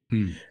need.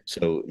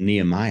 So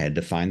Nehemiah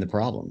defined the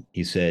problem.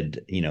 He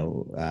said,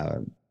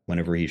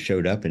 whenever he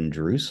showed up in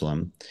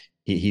Jerusalem,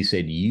 he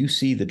said, you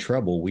see the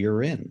trouble we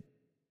are in.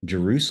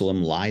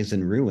 Jerusalem lies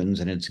in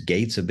ruins and its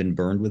gates have been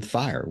burned with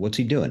fire. What's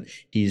he doing?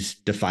 He's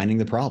defining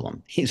the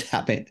problem. He's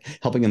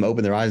helping them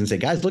open their eyes and say,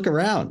 guys, look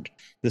around.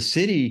 The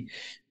city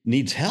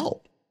needs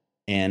help.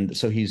 And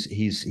so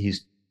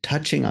he's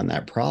touching on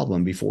that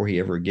problem before he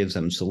ever gives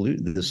them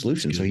the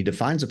solution. So he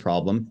defines a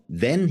problem,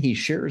 then he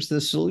shares the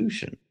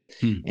solution.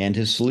 And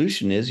his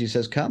solution is, he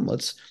says, come,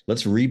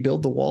 let's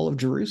rebuild the wall of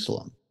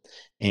Jerusalem.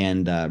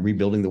 And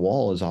rebuilding the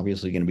wall is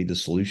obviously going to be the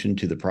solution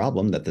to the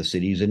problem that the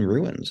city's in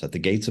ruins, that the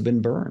gates have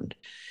been burned.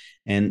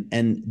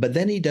 But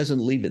then he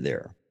doesn't leave it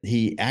there.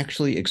 He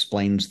actually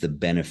explains the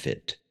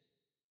benefit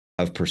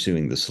of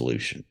pursuing the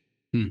solution.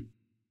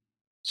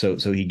 So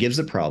he gives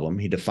the problem,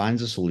 he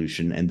defines a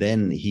solution, and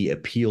then he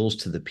appeals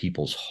to the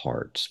people's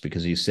hearts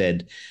because he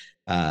said,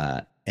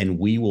 and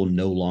we will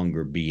no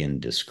longer be in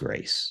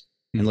disgrace.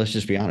 And let's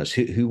just be honest,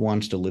 who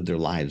wants to live their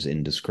lives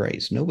in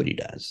disgrace? Nobody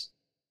does.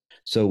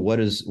 So what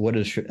is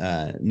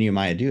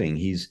Nehemiah doing?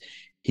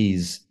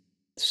 He's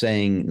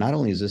saying, not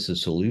only is this a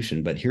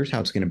solution, but here's how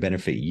it's going to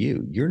benefit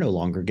you. You're no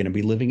longer going to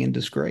be living in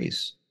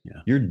disgrace.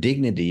 Yeah. Your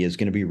dignity is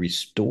going to be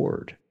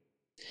restored.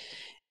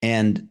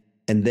 And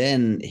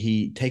then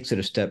he takes it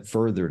a step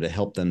further to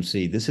help them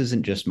see this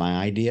isn't just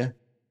my idea.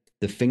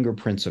 The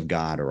fingerprints of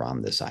God are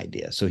on this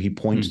idea. So he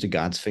points to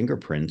God's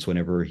fingerprints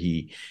whenever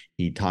he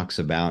talks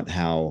about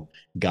how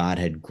God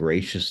had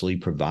graciously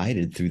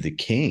provided through the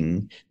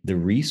king the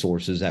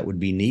resources that would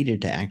be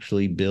needed to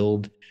actually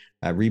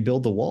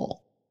rebuild the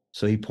wall.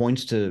 So he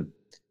points to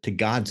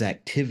God's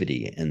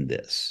activity in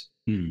this.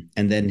 And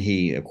then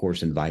he, of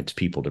course, invites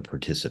people to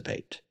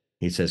participate.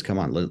 He says, come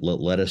on,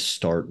 let us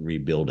start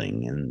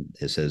rebuilding. And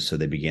it says, so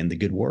they began the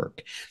good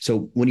work.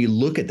 So when you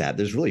look at that,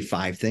 there's really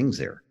 5 things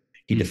there.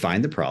 He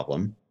defined the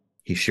problem.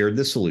 He shared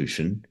the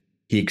solution.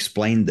 He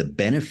explained the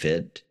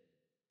benefit.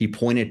 He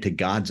pointed to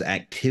God's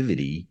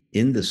activity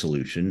in the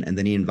solution, and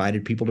then he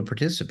invited people to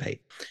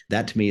participate.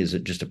 That to me is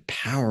just a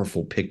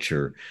powerful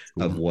picture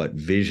of what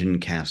vision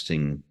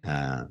casting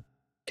can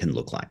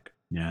look like.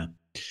 Yeah.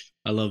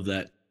 I love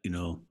that.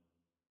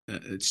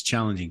 It's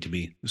challenging to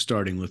me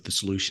starting with the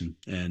solution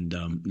and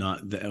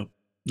not the,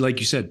 like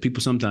you said,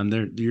 people sometimes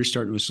you're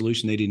starting with a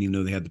solution. They didn't even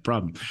know they had the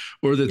problem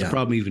or that the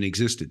problem even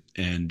existed.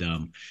 And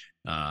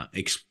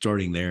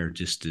starting there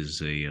just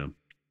is a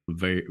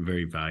very,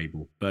 very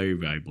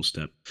valuable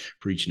step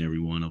for each and every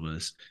one of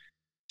us.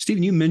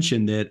 Stephen, you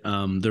mentioned that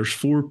there's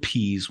 4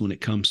 P's when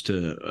it comes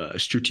to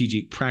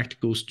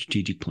practical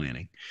strategic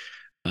planning.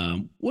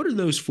 What are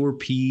those 4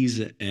 P's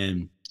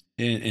and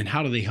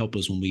how do they help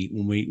us when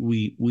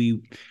we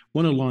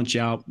want to launch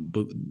out,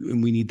 but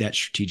we need that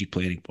strategic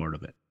planning part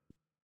of it?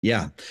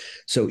 Yeah.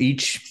 So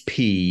each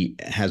P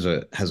has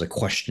a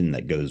question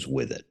that goes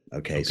with it.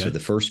 Okay. So the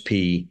first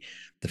P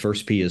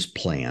is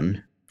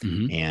plan.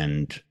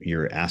 And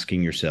you're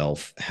asking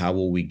yourself, how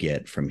will we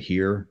get from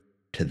here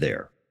to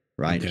there?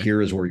 Right. Okay.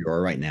 Here is where you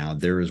are right now.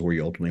 There is where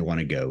you ultimately want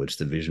to go. It's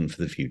the vision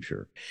for the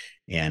future.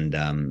 And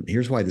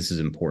here's why this is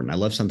important. I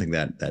love something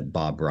that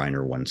Bob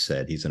Reiner once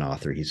said. He's an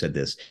author. He said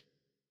this,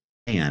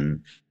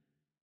 and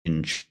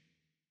in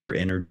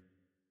energy.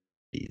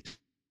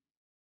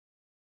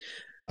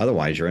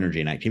 Otherwise, your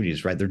energy and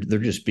activities, right? They're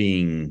just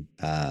being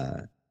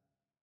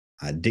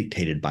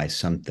dictated by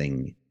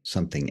something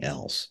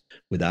else.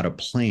 Without a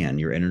plan,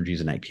 your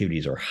energies and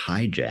activities are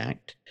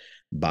hijacked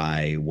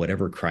by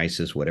whatever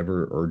crisis,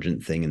 whatever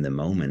urgent thing in the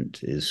moment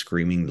is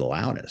screaming the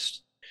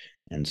loudest.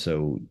 And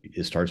so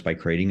it starts by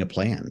creating a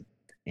plan.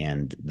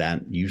 And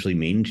that usually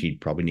means you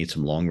probably need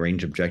some long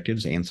range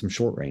objectives and some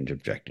short range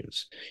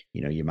objectives.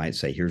 You might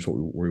say, here's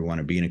where we want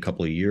to be in a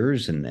couple of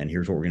years, and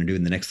here's what we're going to do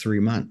in the next 3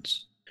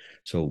 months.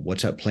 So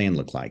what's that plan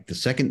look like? The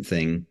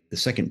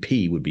second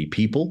P would be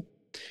people.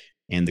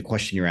 And the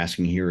question you're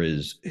asking here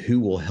is, who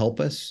will help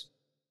us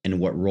and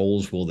what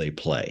roles will they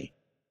play?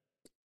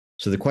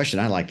 So the question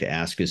I like to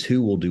ask is,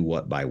 who will do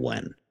what by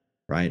when,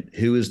 right?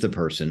 Who is the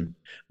person?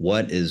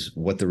 What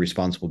they're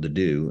responsible to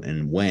do?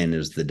 And when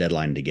is the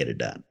deadline to get it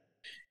done?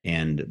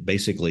 And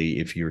basically,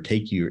 if you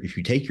take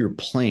your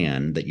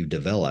plan that you've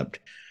developed,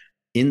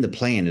 in the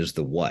plan is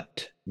the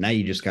what. Now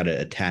you just got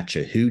to attach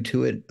a who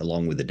to it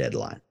along with the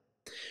deadline.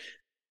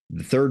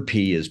 The third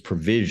P is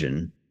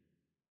provision.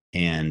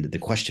 And the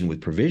question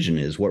with provision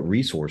is, what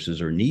resources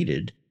are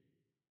needed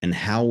and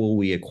how will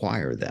we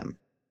acquire them?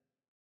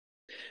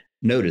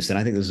 Notice, and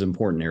I think this is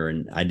important,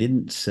 Aaron, I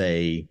didn't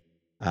say,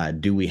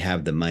 do we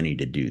have the money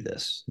to do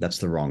this? That's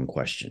the wrong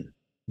question,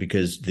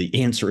 because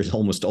the answer is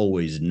almost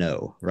always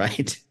no,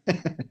 right?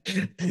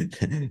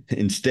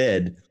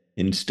 Instead,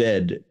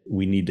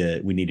 we need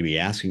to be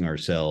asking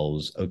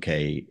ourselves,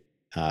 okay,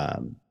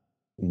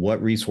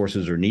 what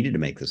resources are needed to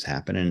make this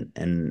happen,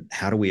 and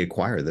how do we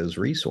acquire those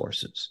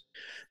resources?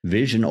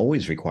 Vision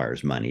always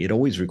requires money. It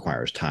always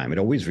requires time. It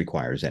always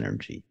requires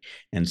energy.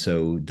 And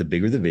so the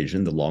bigger the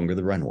vision, the longer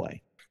the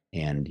runway.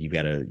 And you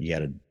got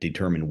to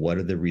determine what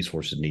are the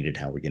resources needed,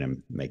 how we're going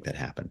to make that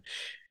happen.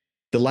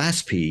 The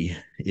last P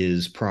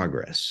is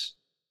progress.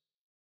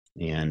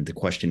 And the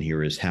question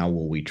here is, how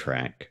will we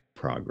track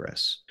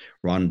progress?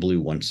 Ron Blue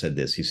once said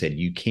this. He said,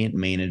 you can't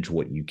manage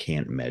what you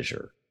can't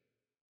measure.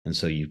 And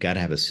so you've got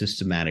to have a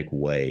systematic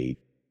way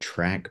to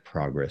track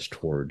progress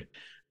toward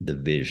the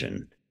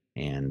vision.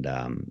 And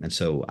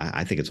so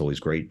I think it's always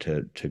great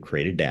to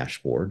create a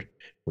dashboard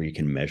where you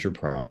can measure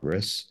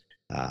progress,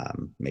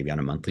 maybe on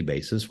a monthly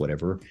basis,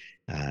 whatever,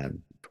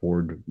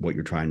 toward what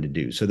you're trying to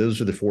do. So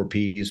those are the 4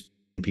 P's: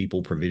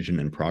 people,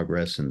 provision, and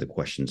progress, and the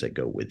questions that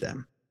go with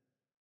them.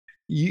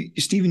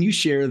 Stephen, you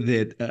share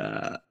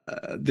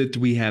that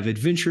we have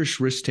adventurous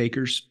risk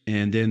takers,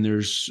 and then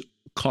there's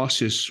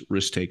cautious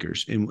risk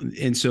takers,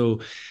 and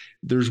so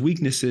there's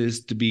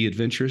weaknesses to be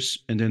adventurous,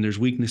 and then there's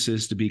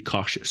weaknesses to be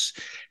cautious.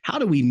 How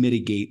do we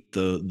mitigate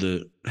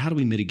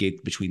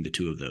between the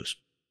two of those?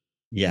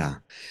 Yeah.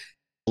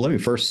 Let me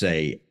first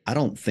say, I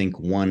don't think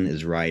one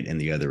is right and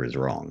the other is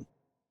wrong.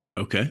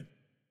 Okay.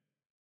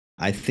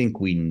 I think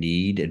we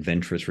need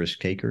adventurous risk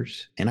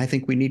takers, and I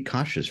think we need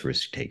cautious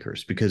risk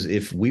takers, because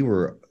if we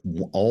were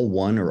all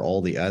one or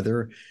all the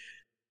other,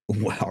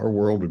 our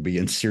world would be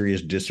in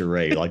serious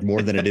disarray, like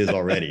more than it is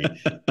already.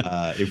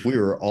 If we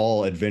were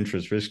all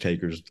adventurous risk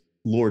takers,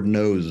 Lord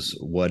knows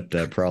what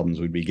problems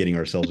we'd be getting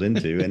ourselves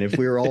into. And if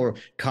we were all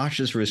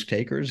cautious risk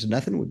takers,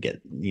 nothing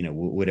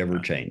would ever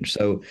change.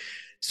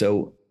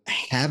 So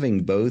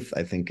having both,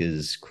 I think,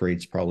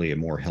 creates probably a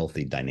more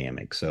healthy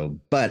dynamic. So,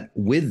 but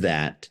with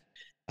that,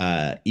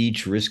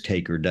 each risk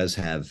taker does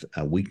have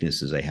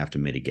weaknesses they have to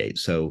mitigate.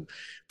 So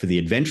for the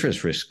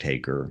adventurous risk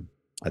taker,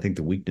 I think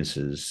the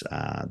weaknesses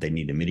they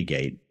need to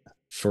mitigate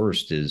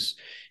first is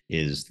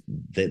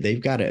that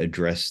they've got to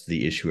address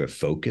the issue of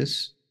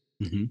focus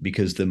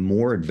because the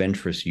more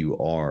adventurous you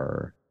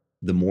are,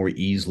 the more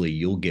easily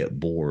you'll get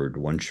bored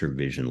once your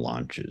vision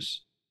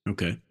launches.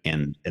 Okay.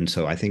 And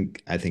so I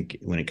think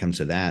when it comes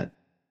to that,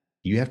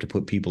 you have to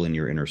put people in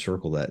your inner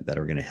circle that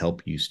are going to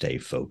help you stay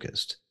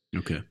focused.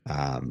 Okay.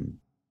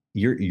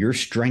 Your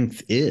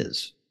strength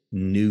is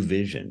new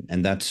vision,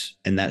 and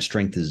that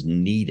strength is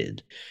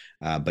needed.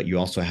 But you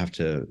also have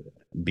to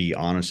be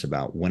honest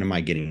about, when am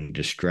I getting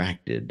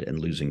distracted and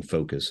losing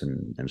focus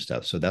and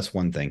stuff. So that's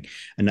one thing.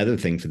 Another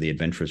thing for the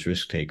adventurous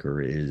risk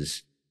taker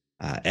is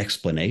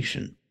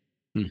explanation.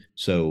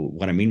 So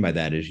what I mean by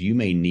that is, you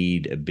may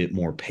need a bit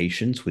more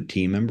patience with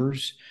team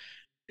members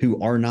who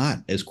are not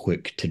as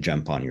quick to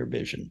jump on your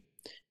vision.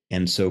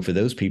 And so for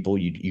those people,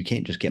 you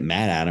can't just get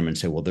mad at them and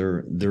say, well,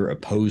 they're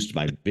opposed to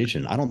my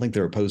vision. I don't think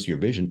they're opposed to your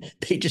vision.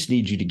 They just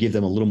need you to give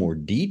them a little more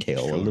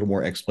detail, a little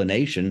more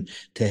explanation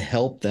to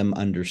help them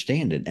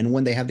understand it. And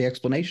when they have the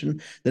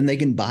explanation, then they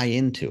can buy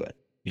into it.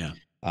 Yeah.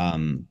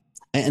 And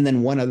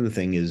then one other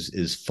thing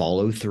is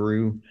follow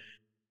through.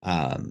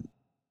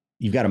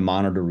 You've got to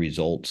monitor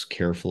results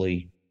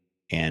carefully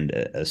and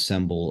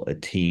assemble a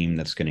team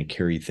that's going to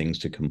carry things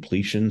to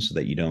completion, so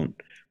that you don't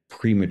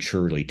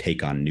prematurely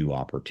take on new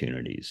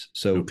opportunities.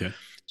 So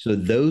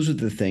those are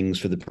the things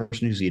for the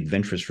person who's the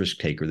adventurous risk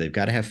taker. They've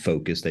got to have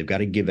focus. They've got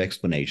to give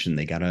explanation.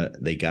 They got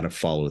to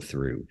follow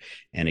through.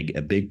 And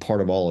a big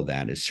part of all of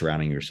that is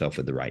surrounding yourself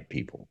with the right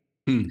people.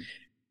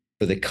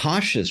 For the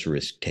cautious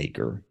risk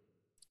taker,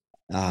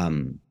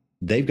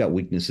 they've got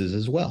weaknesses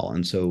as well.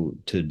 And so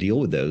to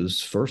deal with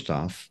those, first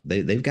off,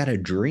 they've got a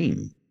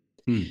dream.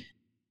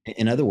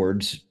 In other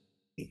words,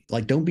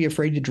 like, don't be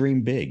afraid to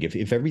dream big.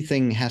 If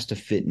everything has to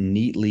fit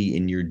neatly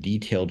in your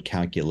detailed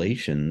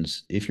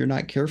calculations, if you're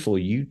not careful,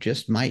 you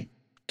just might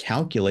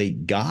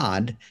calculate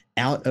God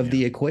out of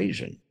the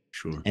equation.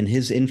 Sure. And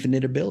his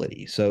infinite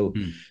ability. So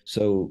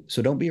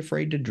don't be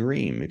afraid to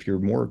dream. If you're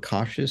more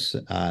cautious,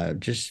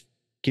 just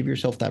give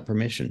yourself that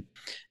permission.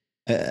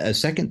 A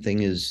second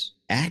thing is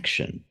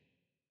action.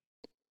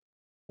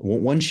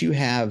 Once you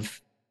have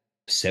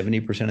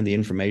 70% of the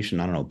information,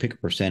 I don't know, pick a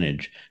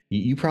percentage,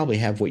 you probably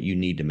have what you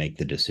need to make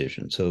the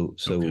decision. So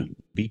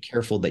be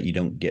careful that you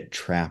don't get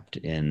trapped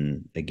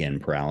in, again,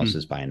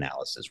 paralysis by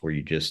analysis, where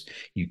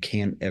you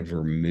can't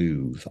ever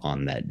move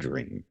on that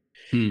dream.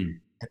 And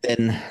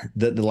then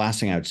the last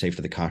thing I would say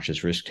for the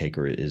cautious risk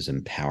taker is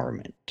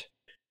empowerment.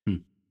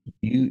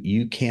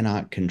 You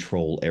cannot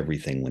control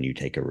everything when you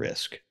take a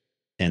risk.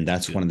 And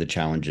that's one of the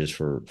challenges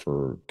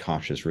for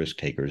cautious risk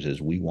takers,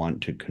 is we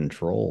want to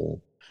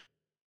control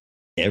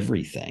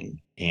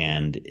everything,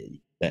 and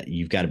that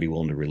you've got to be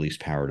willing to release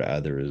power to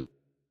others,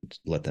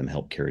 let them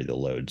help carry the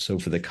load. So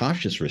for the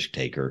cautious risk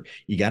taker,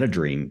 you got to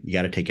dream, you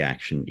got to take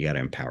action, you got to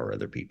empower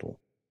other people.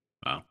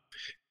 Wow.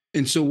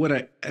 And so what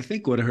I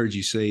think what I heard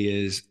you say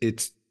is,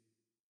 it's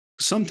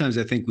sometimes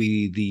I think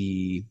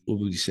what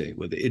would you say?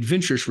 Well, the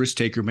adventurous risk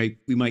taker we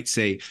might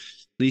say, at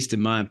least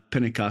in my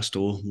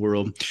Pentecostal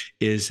world,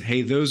 is,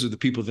 hey, those are the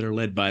people that are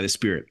led by the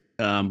Spirit.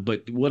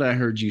 But what I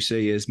heard you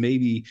say is,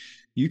 maybe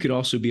you could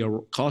also be a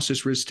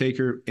cautious risk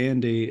taker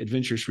and a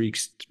adventurous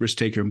risk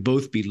taker, and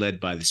both be led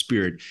by the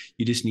Spirit.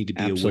 You just need to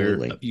be aware.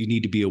 You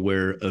need to be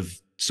aware of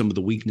some of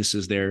the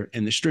weaknesses there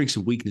and the strengths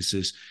and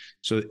weaknesses.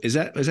 So is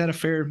that a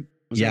fair?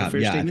 Yeah,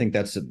 I think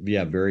that's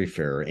very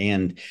fair.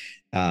 And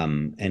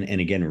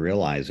again,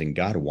 realizing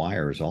God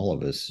wires all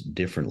of us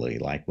differently.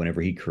 Like, whenever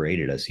he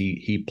created us,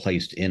 he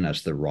placed in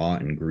us the raw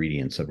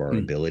ingredients of our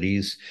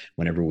abilities.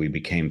 Whenever we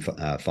became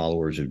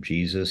followers of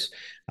Jesus,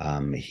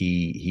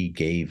 he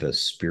gave us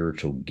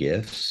spiritual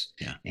gifts.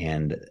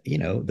 And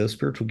those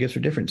spiritual gifts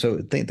are different.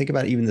 So think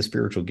about even the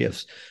spiritual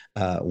gifts.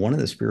 One of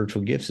the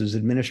spiritual gifts is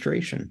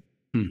administration.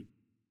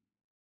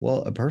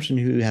 Well, a person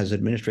who has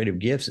administrative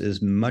gifts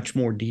is much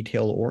more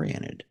detail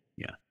oriented.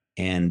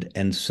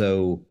 And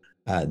so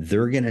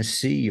they're going to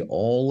see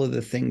all of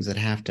the things that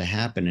have to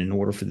happen in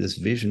order for this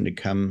vision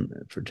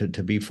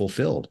to be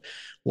fulfilled.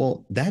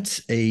 Well,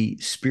 that's a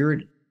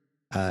Spirit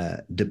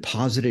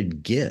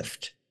deposited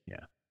gift.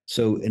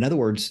 So in other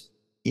words,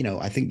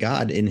 I think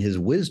God in his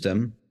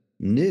wisdom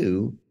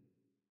knew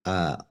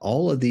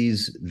all of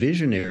these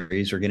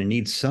visionaries are going to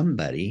need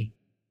somebody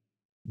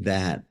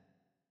that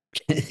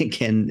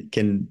can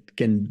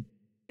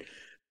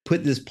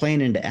put this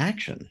plan into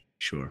action.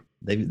 Sure.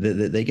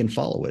 They can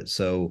follow it.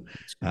 So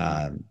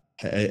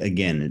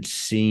again, it's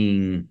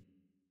seeing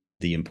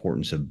the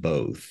importance of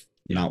both.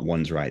 Not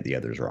one's right, the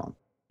other's wrong.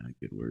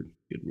 Good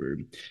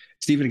word.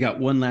 Stephen, I got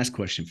one last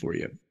question for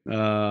you.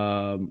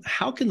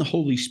 How can the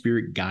Holy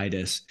Spirit guide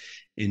us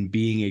in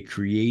being a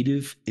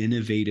creative,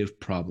 innovative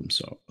problem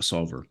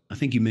solver? I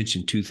think you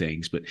mentioned two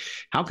things, but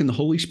how can the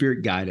Holy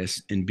Spirit guide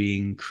us in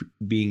being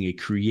a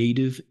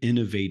creative,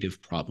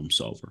 innovative problem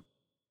solver?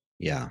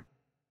 Yeah.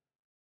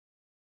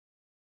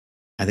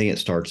 I think it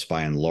starts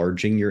by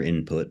enlarging your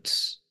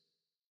inputs.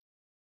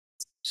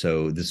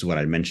 So this is what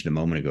I mentioned a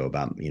moment ago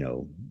about,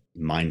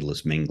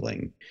 mindless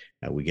mingling.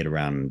 We get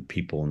around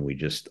people and we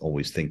just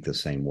always think the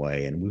same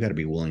way. And we've got to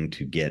be willing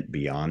to get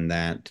beyond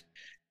that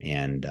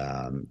and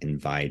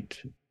invite,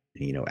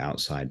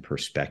 outside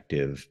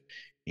perspective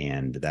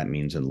And that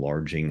means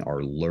enlarging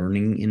our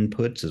learning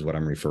inputs is what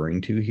I'm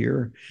referring to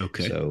here.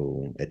 Okay.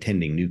 So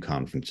attending new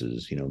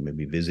conferences,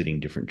 maybe visiting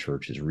different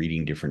churches,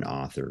 reading different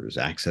authors,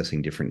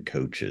 accessing different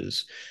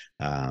coaches.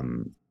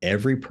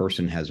 Every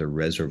person has a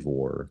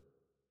reservoir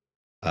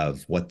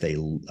of what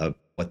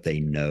they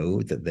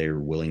know that they're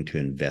willing to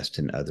invest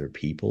in other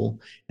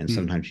people. And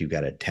sometimes you've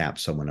got to tap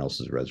someone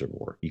else's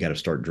reservoir. You got to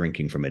start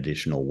drinking from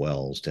additional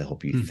wells to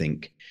help you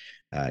think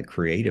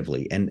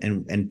creatively.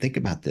 And think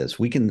about this.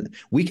 We can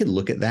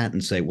look at that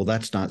and say, well,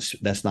 that's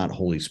not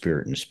Holy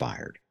Spirit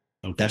inspired.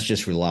 Okay. That's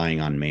just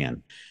relying on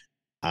man.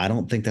 I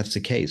don't think that's the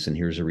case. And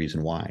here's the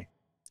reason why.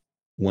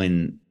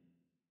 When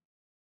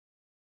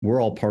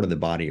we're all part of the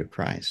body of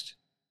Christ,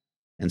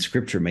 and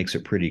scripture makes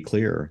it pretty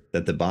clear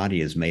that the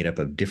body is made up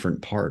of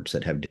different parts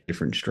that have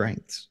different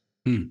strengths.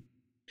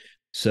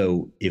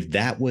 So if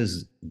that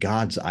was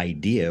God's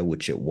idea,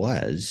 which it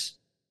was,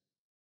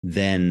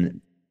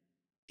 then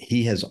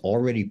he has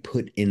already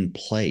put in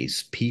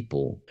place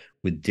people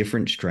with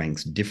different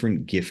strengths,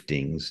 different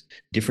giftings,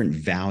 different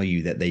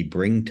value that they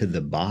bring to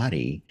the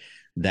body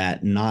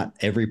that not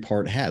every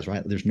part has,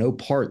 right? There's no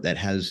part that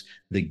has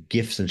the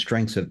gifts and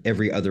strengths of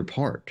every other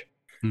part.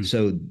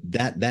 So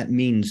that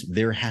means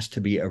there has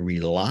to be a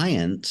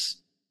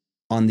reliance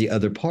on the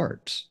other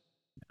parts.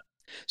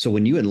 So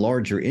when you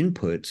enlarge your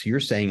inputs,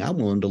 you're saying, I'm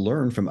willing to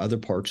learn from other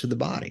parts of the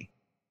body.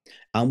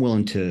 I'm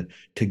willing to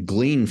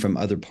glean from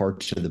other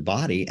parts of the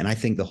body. And I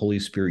think the Holy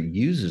Spirit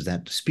uses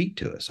that to speak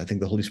to us. I think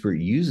the Holy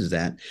Spirit uses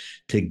that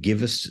to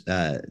give us,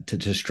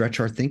 to stretch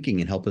our thinking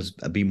and help us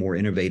be more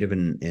innovative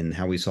in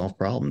how we solve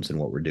problems and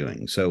what we're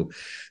doing. So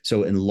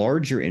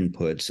enlarge your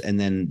inputs. And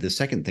then the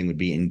second thing would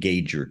be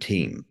engage your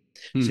team.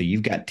 So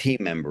you've got team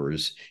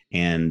members,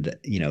 and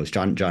as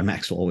John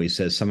Maxwell always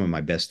says, some of my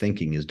best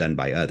thinking is done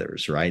by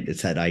others. Right?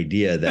 It's that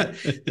idea that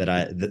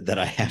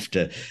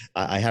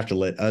I have to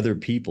let other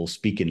people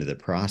speak into the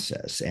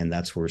process, and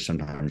that's where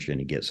sometimes you're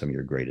going to get some of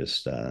your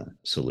greatest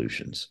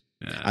solutions.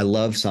 Yeah. I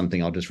love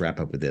something. I'll just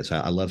wrap up with this.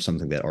 I love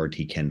something that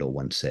R.T. Kendall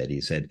once said.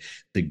 He said,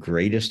 "The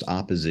greatest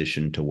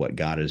opposition to what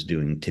God is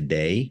doing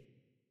today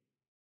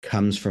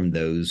comes from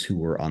those who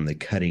were on the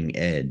cutting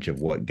edge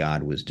of what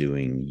God was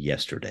doing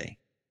yesterday."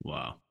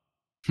 Wow.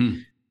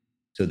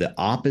 So the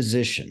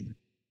opposition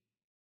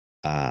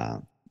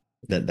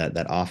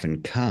that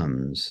often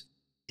comes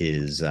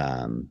is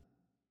from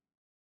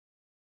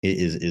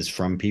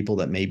people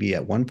that maybe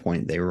at one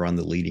point they were on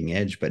the leading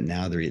edge, but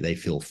now they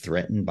feel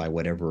threatened by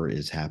whatever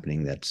is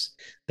happening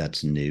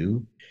that's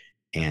new.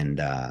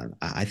 And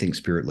I think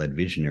spirit-led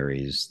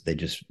visionaries, they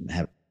just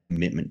have a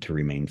commitment to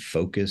remain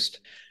focused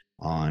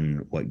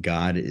on what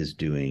God is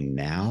doing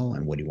now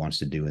and what he wants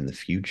to do in the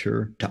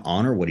future, to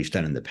honor what he's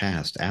done in the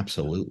past,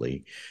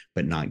 absolutely,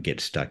 but not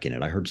get stuck in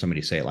it. I heard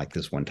somebody say it like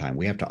this one time: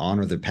 we have to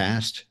honor the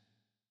past,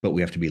 but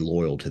we have to be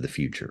loyal to the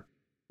future.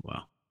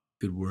 Wow.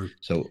 Good word.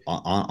 So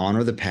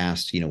honor the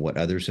past, what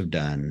others have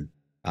done,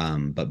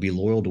 but be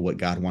loyal to what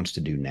God wants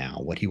to do now,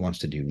 what he wants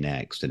to do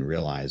next, and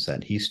realize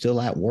that he's still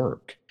at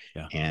work.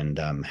 Yeah. And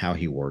how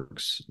he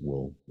works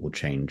will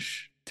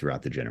change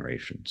throughout the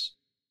generations.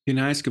 Can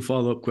I ask a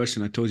follow-up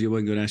question? I told you I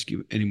wasn't going to ask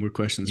you any more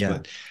questions. Yeah.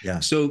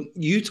 So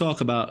you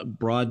talk about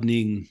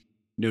broadening,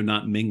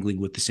 not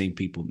mingling with the same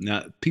people.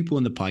 Now, people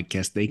in the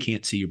podcast, they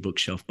can't see your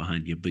bookshelf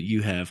behind you, but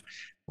you have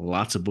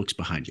lots of books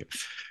behind you.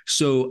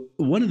 So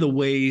one of the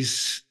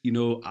ways,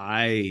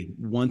 I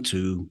want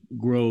to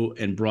grow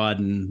and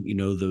broaden,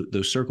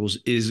 those circles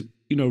is,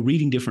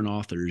 reading different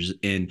authors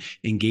and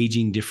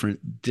engaging different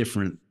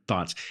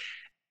thoughts.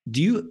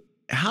 You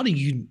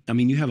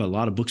have a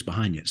lot of books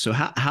behind you. So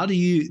how do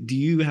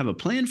you have a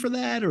plan for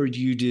that? Or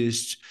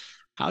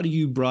how do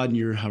you broaden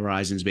your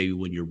horizons maybe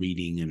when you're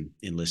reading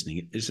and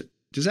listening?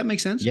 Does that make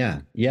sense? Yeah.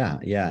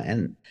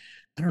 And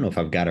I don't know if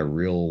I've got a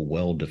real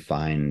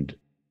well-defined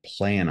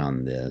plan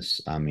on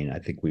this. I mean, I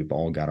think we've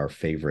all got our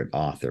favorite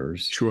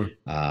authors. Sure.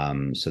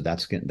 So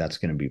that's going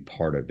to be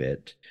part of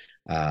it.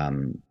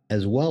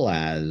 As well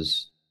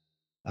as,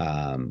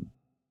 trying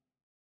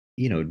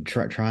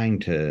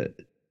to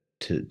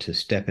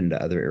step into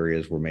other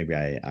areas where maybe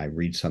I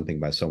read something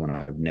by someone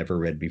I've never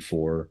read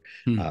before,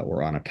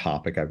 or on a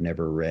topic I've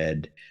never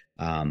read.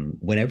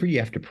 Whenever you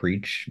have to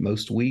preach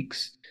most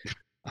weeks,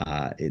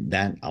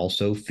 that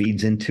also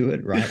feeds into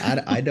it, right?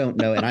 I don't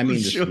know, and I mean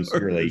this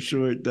sincerely.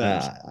 Sure it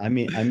does. I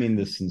mean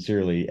this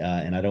sincerely,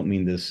 and I don't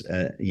mean this,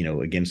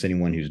 against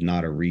anyone who's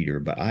not a reader.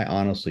 But I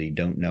honestly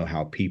don't know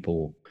how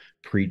people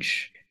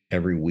preach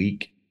every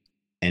week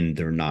and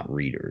they're not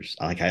readers.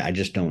 I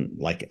just don't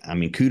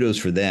kudos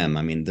for them.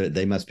 I mean,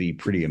 they must be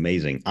pretty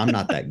amazing. I'm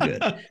not that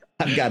good.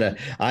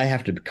 I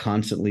have to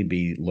constantly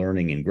be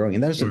learning and growing.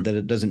 And that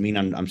it doesn't mean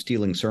I'm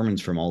stealing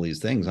sermons from all these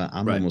things.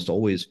 I'm right. Almost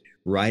always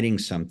writing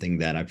something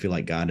that I feel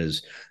like God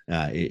is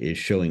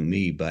showing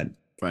me, but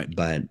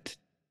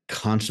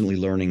constantly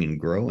learning and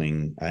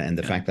growing. And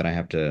the fact that I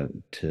have to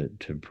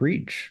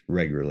preach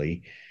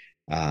regularly,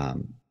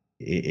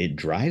 it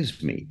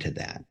drives me to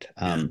that.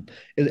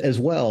 As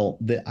well,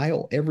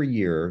 every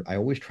year I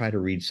always try to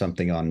read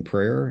something on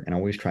prayer, and I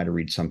always try to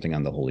read something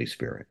on the Holy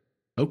Spirit.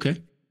 Okay.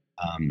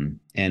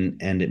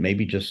 And it may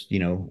be just,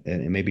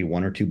 it may be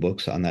one or two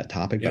books on that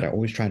topic, but I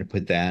always try to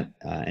put that,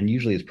 and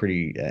usually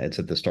it's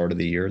at the start of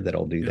the year that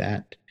I'll do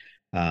that.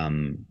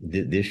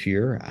 This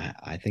year,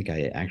 I think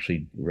I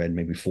actually read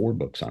maybe 4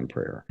 books on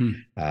prayer,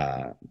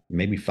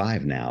 maybe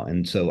 5 now.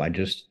 And so I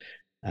just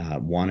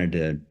wanted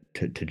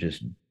to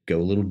just go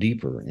a little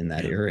deeper in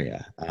that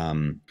area.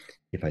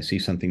 If I see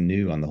something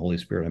new on the Holy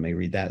Spirit, I may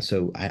read that.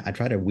 So I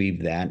try to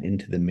weave that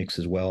into the mix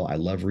as well. I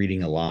love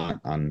reading a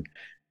lot on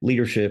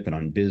leadership and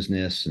on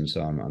business. And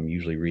so I'm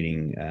usually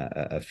reading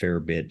a fair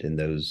bit in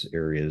those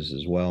areas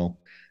as well.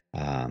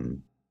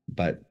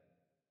 But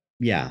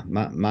yeah,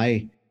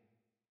 my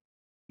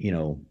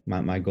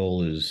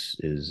goal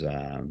is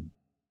I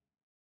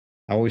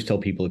always tell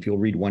people, if you'll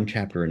read 1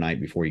 chapter a night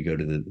before you go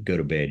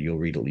to bed, you'll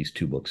read at least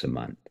 2 books a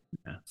month.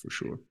 Yeah, for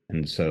sure.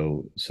 And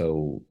so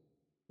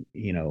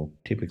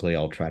typically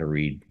I'll try to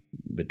read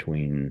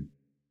between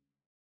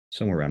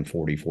somewhere around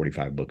 40,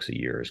 45 books a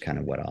year is kind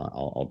of what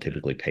I'll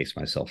typically pace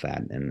myself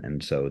at.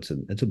 And so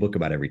it's a book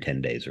about every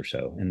 10 days or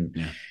so.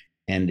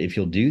 And if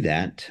you'll do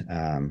that,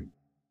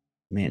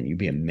 man, you'd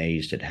be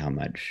amazed at how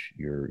much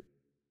your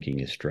thinking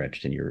is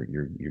stretched, and you're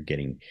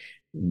getting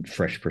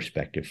fresh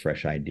perspective,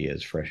 fresh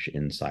ideas, fresh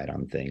insight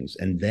on things.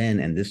 And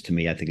this to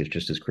me, I think is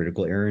just as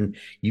critical, Aaron,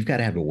 you've got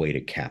to have a way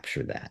to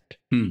capture that.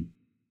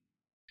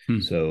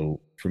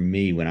 So for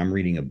me, when I'm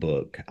reading a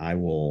book, I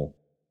will,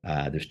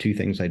 there's 2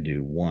 things I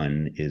do.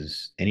 One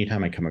is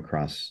anytime I come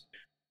across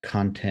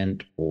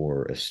content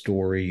or a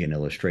story, an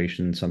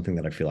illustration, something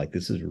that I feel like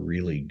this is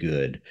really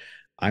good,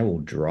 I will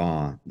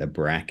draw the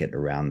bracket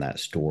around that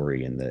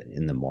story in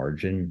the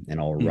margin,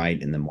 and I'll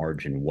write in the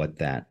margin what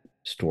that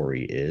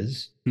story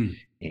is.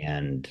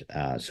 And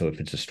so if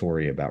it's a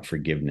story about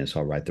forgiveness,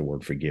 I'll write the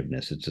word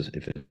forgiveness. If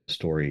it's a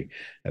story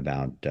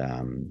about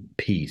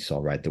peace,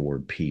 I'll write the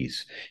word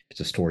peace. If it's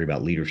a story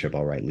about leadership,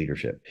 I'll write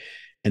leadership.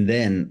 And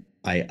then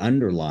I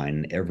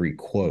underline every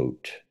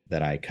quote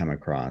that I come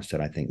across that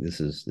I think this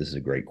is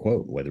a great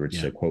quote, whether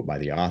it's a quote by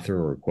the author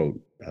or a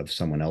quote of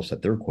someone else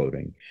that they're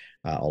quoting.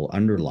 I'll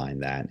underline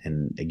that.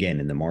 And again,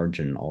 in the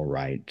margin, I'll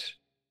write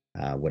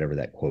whatever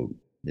that quote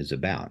is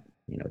about.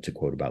 It's a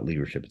quote about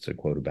leadership. It's a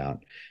quote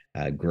about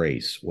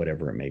grace,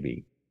 whatever it may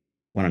be.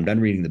 When I'm done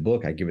reading the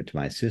book, I give it to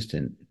my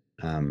assistant.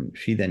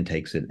 She then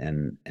takes it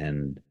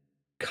and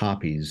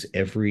copies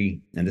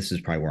every, and this is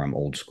probably where I'm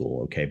old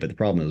school, okay? But the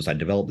problem is I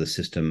developed this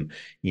system,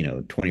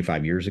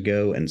 25 years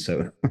ago. And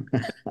so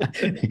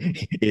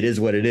it is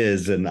what it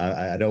is. And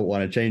I don't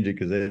want to change it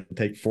because it'll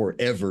take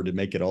forever to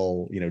make it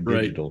all,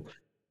 digital.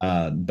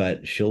 Right.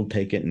 But she'll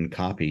take it and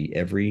copy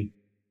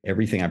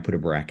everything I put a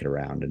bracket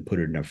around and put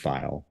it in a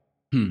file.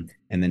 And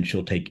then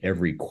she'll take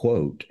every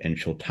quote and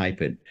she'll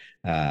type it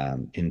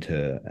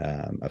into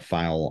a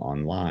file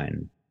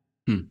online.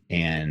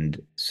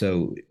 And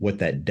so what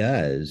that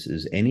does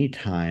is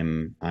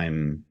anytime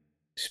I'm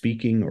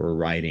speaking or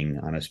writing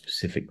on a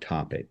specific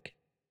topic,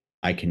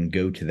 I can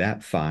go to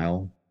that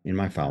file in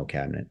my file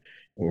cabinet,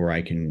 or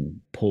I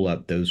can pull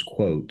up those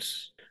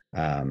quotes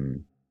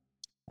in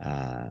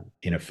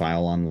a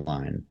file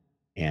online,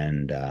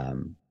 and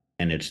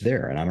it's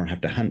there, and I don't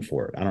have to hunt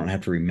for it. I don't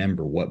have to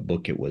remember what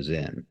book it was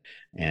in,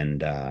 and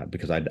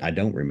because I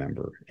don't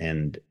remember,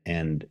 and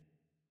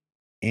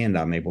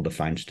I'm able to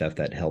find stuff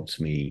that helps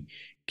me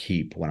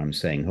keep what I'm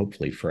saying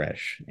hopefully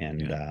fresh.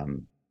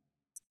 And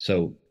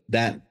so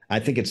that, I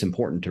think it's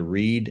important to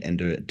read and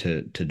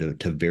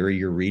to vary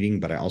your reading,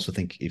 but I also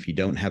think if you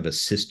don't have a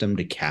system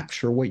to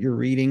capture what you're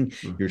reading,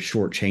 you're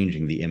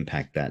shortchanging the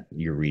impact that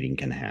your reading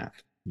can have.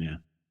 Yeah.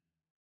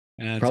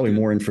 Probably good.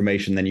 More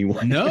information than you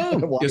want,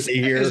 want to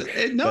hear.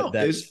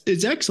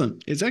 It's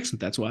excellent. It's excellent.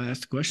 That's why I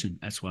asked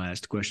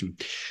the question.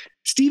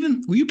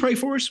 Stephen, will you pray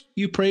for us?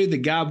 You pray that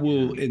God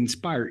will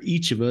inspire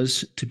each of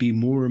us to be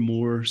more and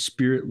more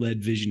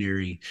spirit-led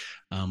visionary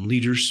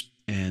leaders,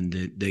 and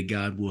that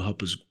God will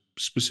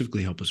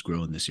specifically help us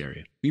grow in this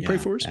area. Will you pray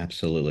for us?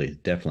 Absolutely.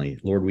 Definitely.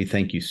 Lord, we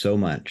thank you so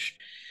much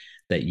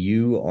that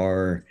you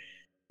are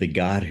the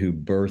God who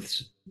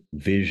births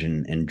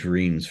vision and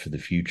dreams for the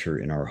future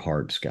in our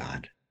hearts,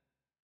 God.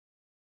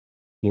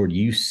 Lord,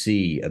 you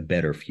see a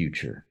better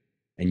future,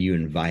 and you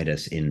invite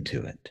us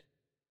into it.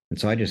 And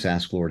so I just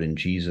ask, Lord, in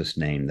Jesus'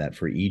 name, that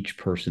for each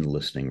person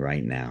listening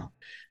right now,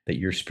 that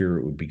your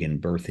spirit would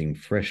begin birthing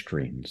fresh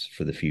dreams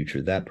for the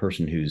future. That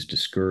person who's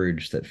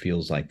discouraged, that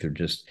feels like they're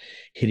just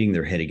hitting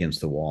their head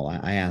against the wall,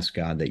 I ask,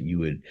 God, that you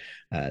would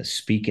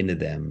speak into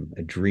them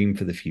a dream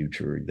for the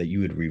future, that you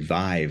would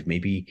revive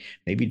maybe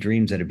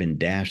dreams that have been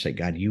dashed, that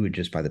God, you would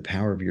just, by the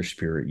power of your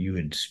spirit, you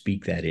would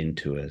speak that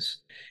into us,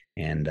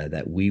 and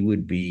that we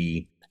would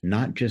be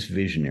not just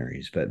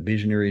visionaries, but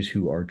visionaries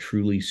who are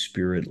truly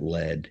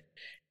spirit-led,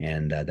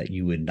 and that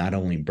you would not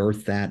only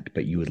birth that,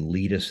 but you would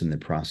lead us in the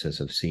process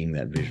of seeing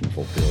that vision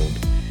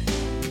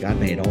fulfilled. God,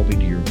 may it all be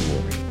to your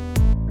glory.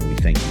 And we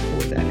thank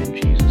you for that in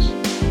Jesus' name.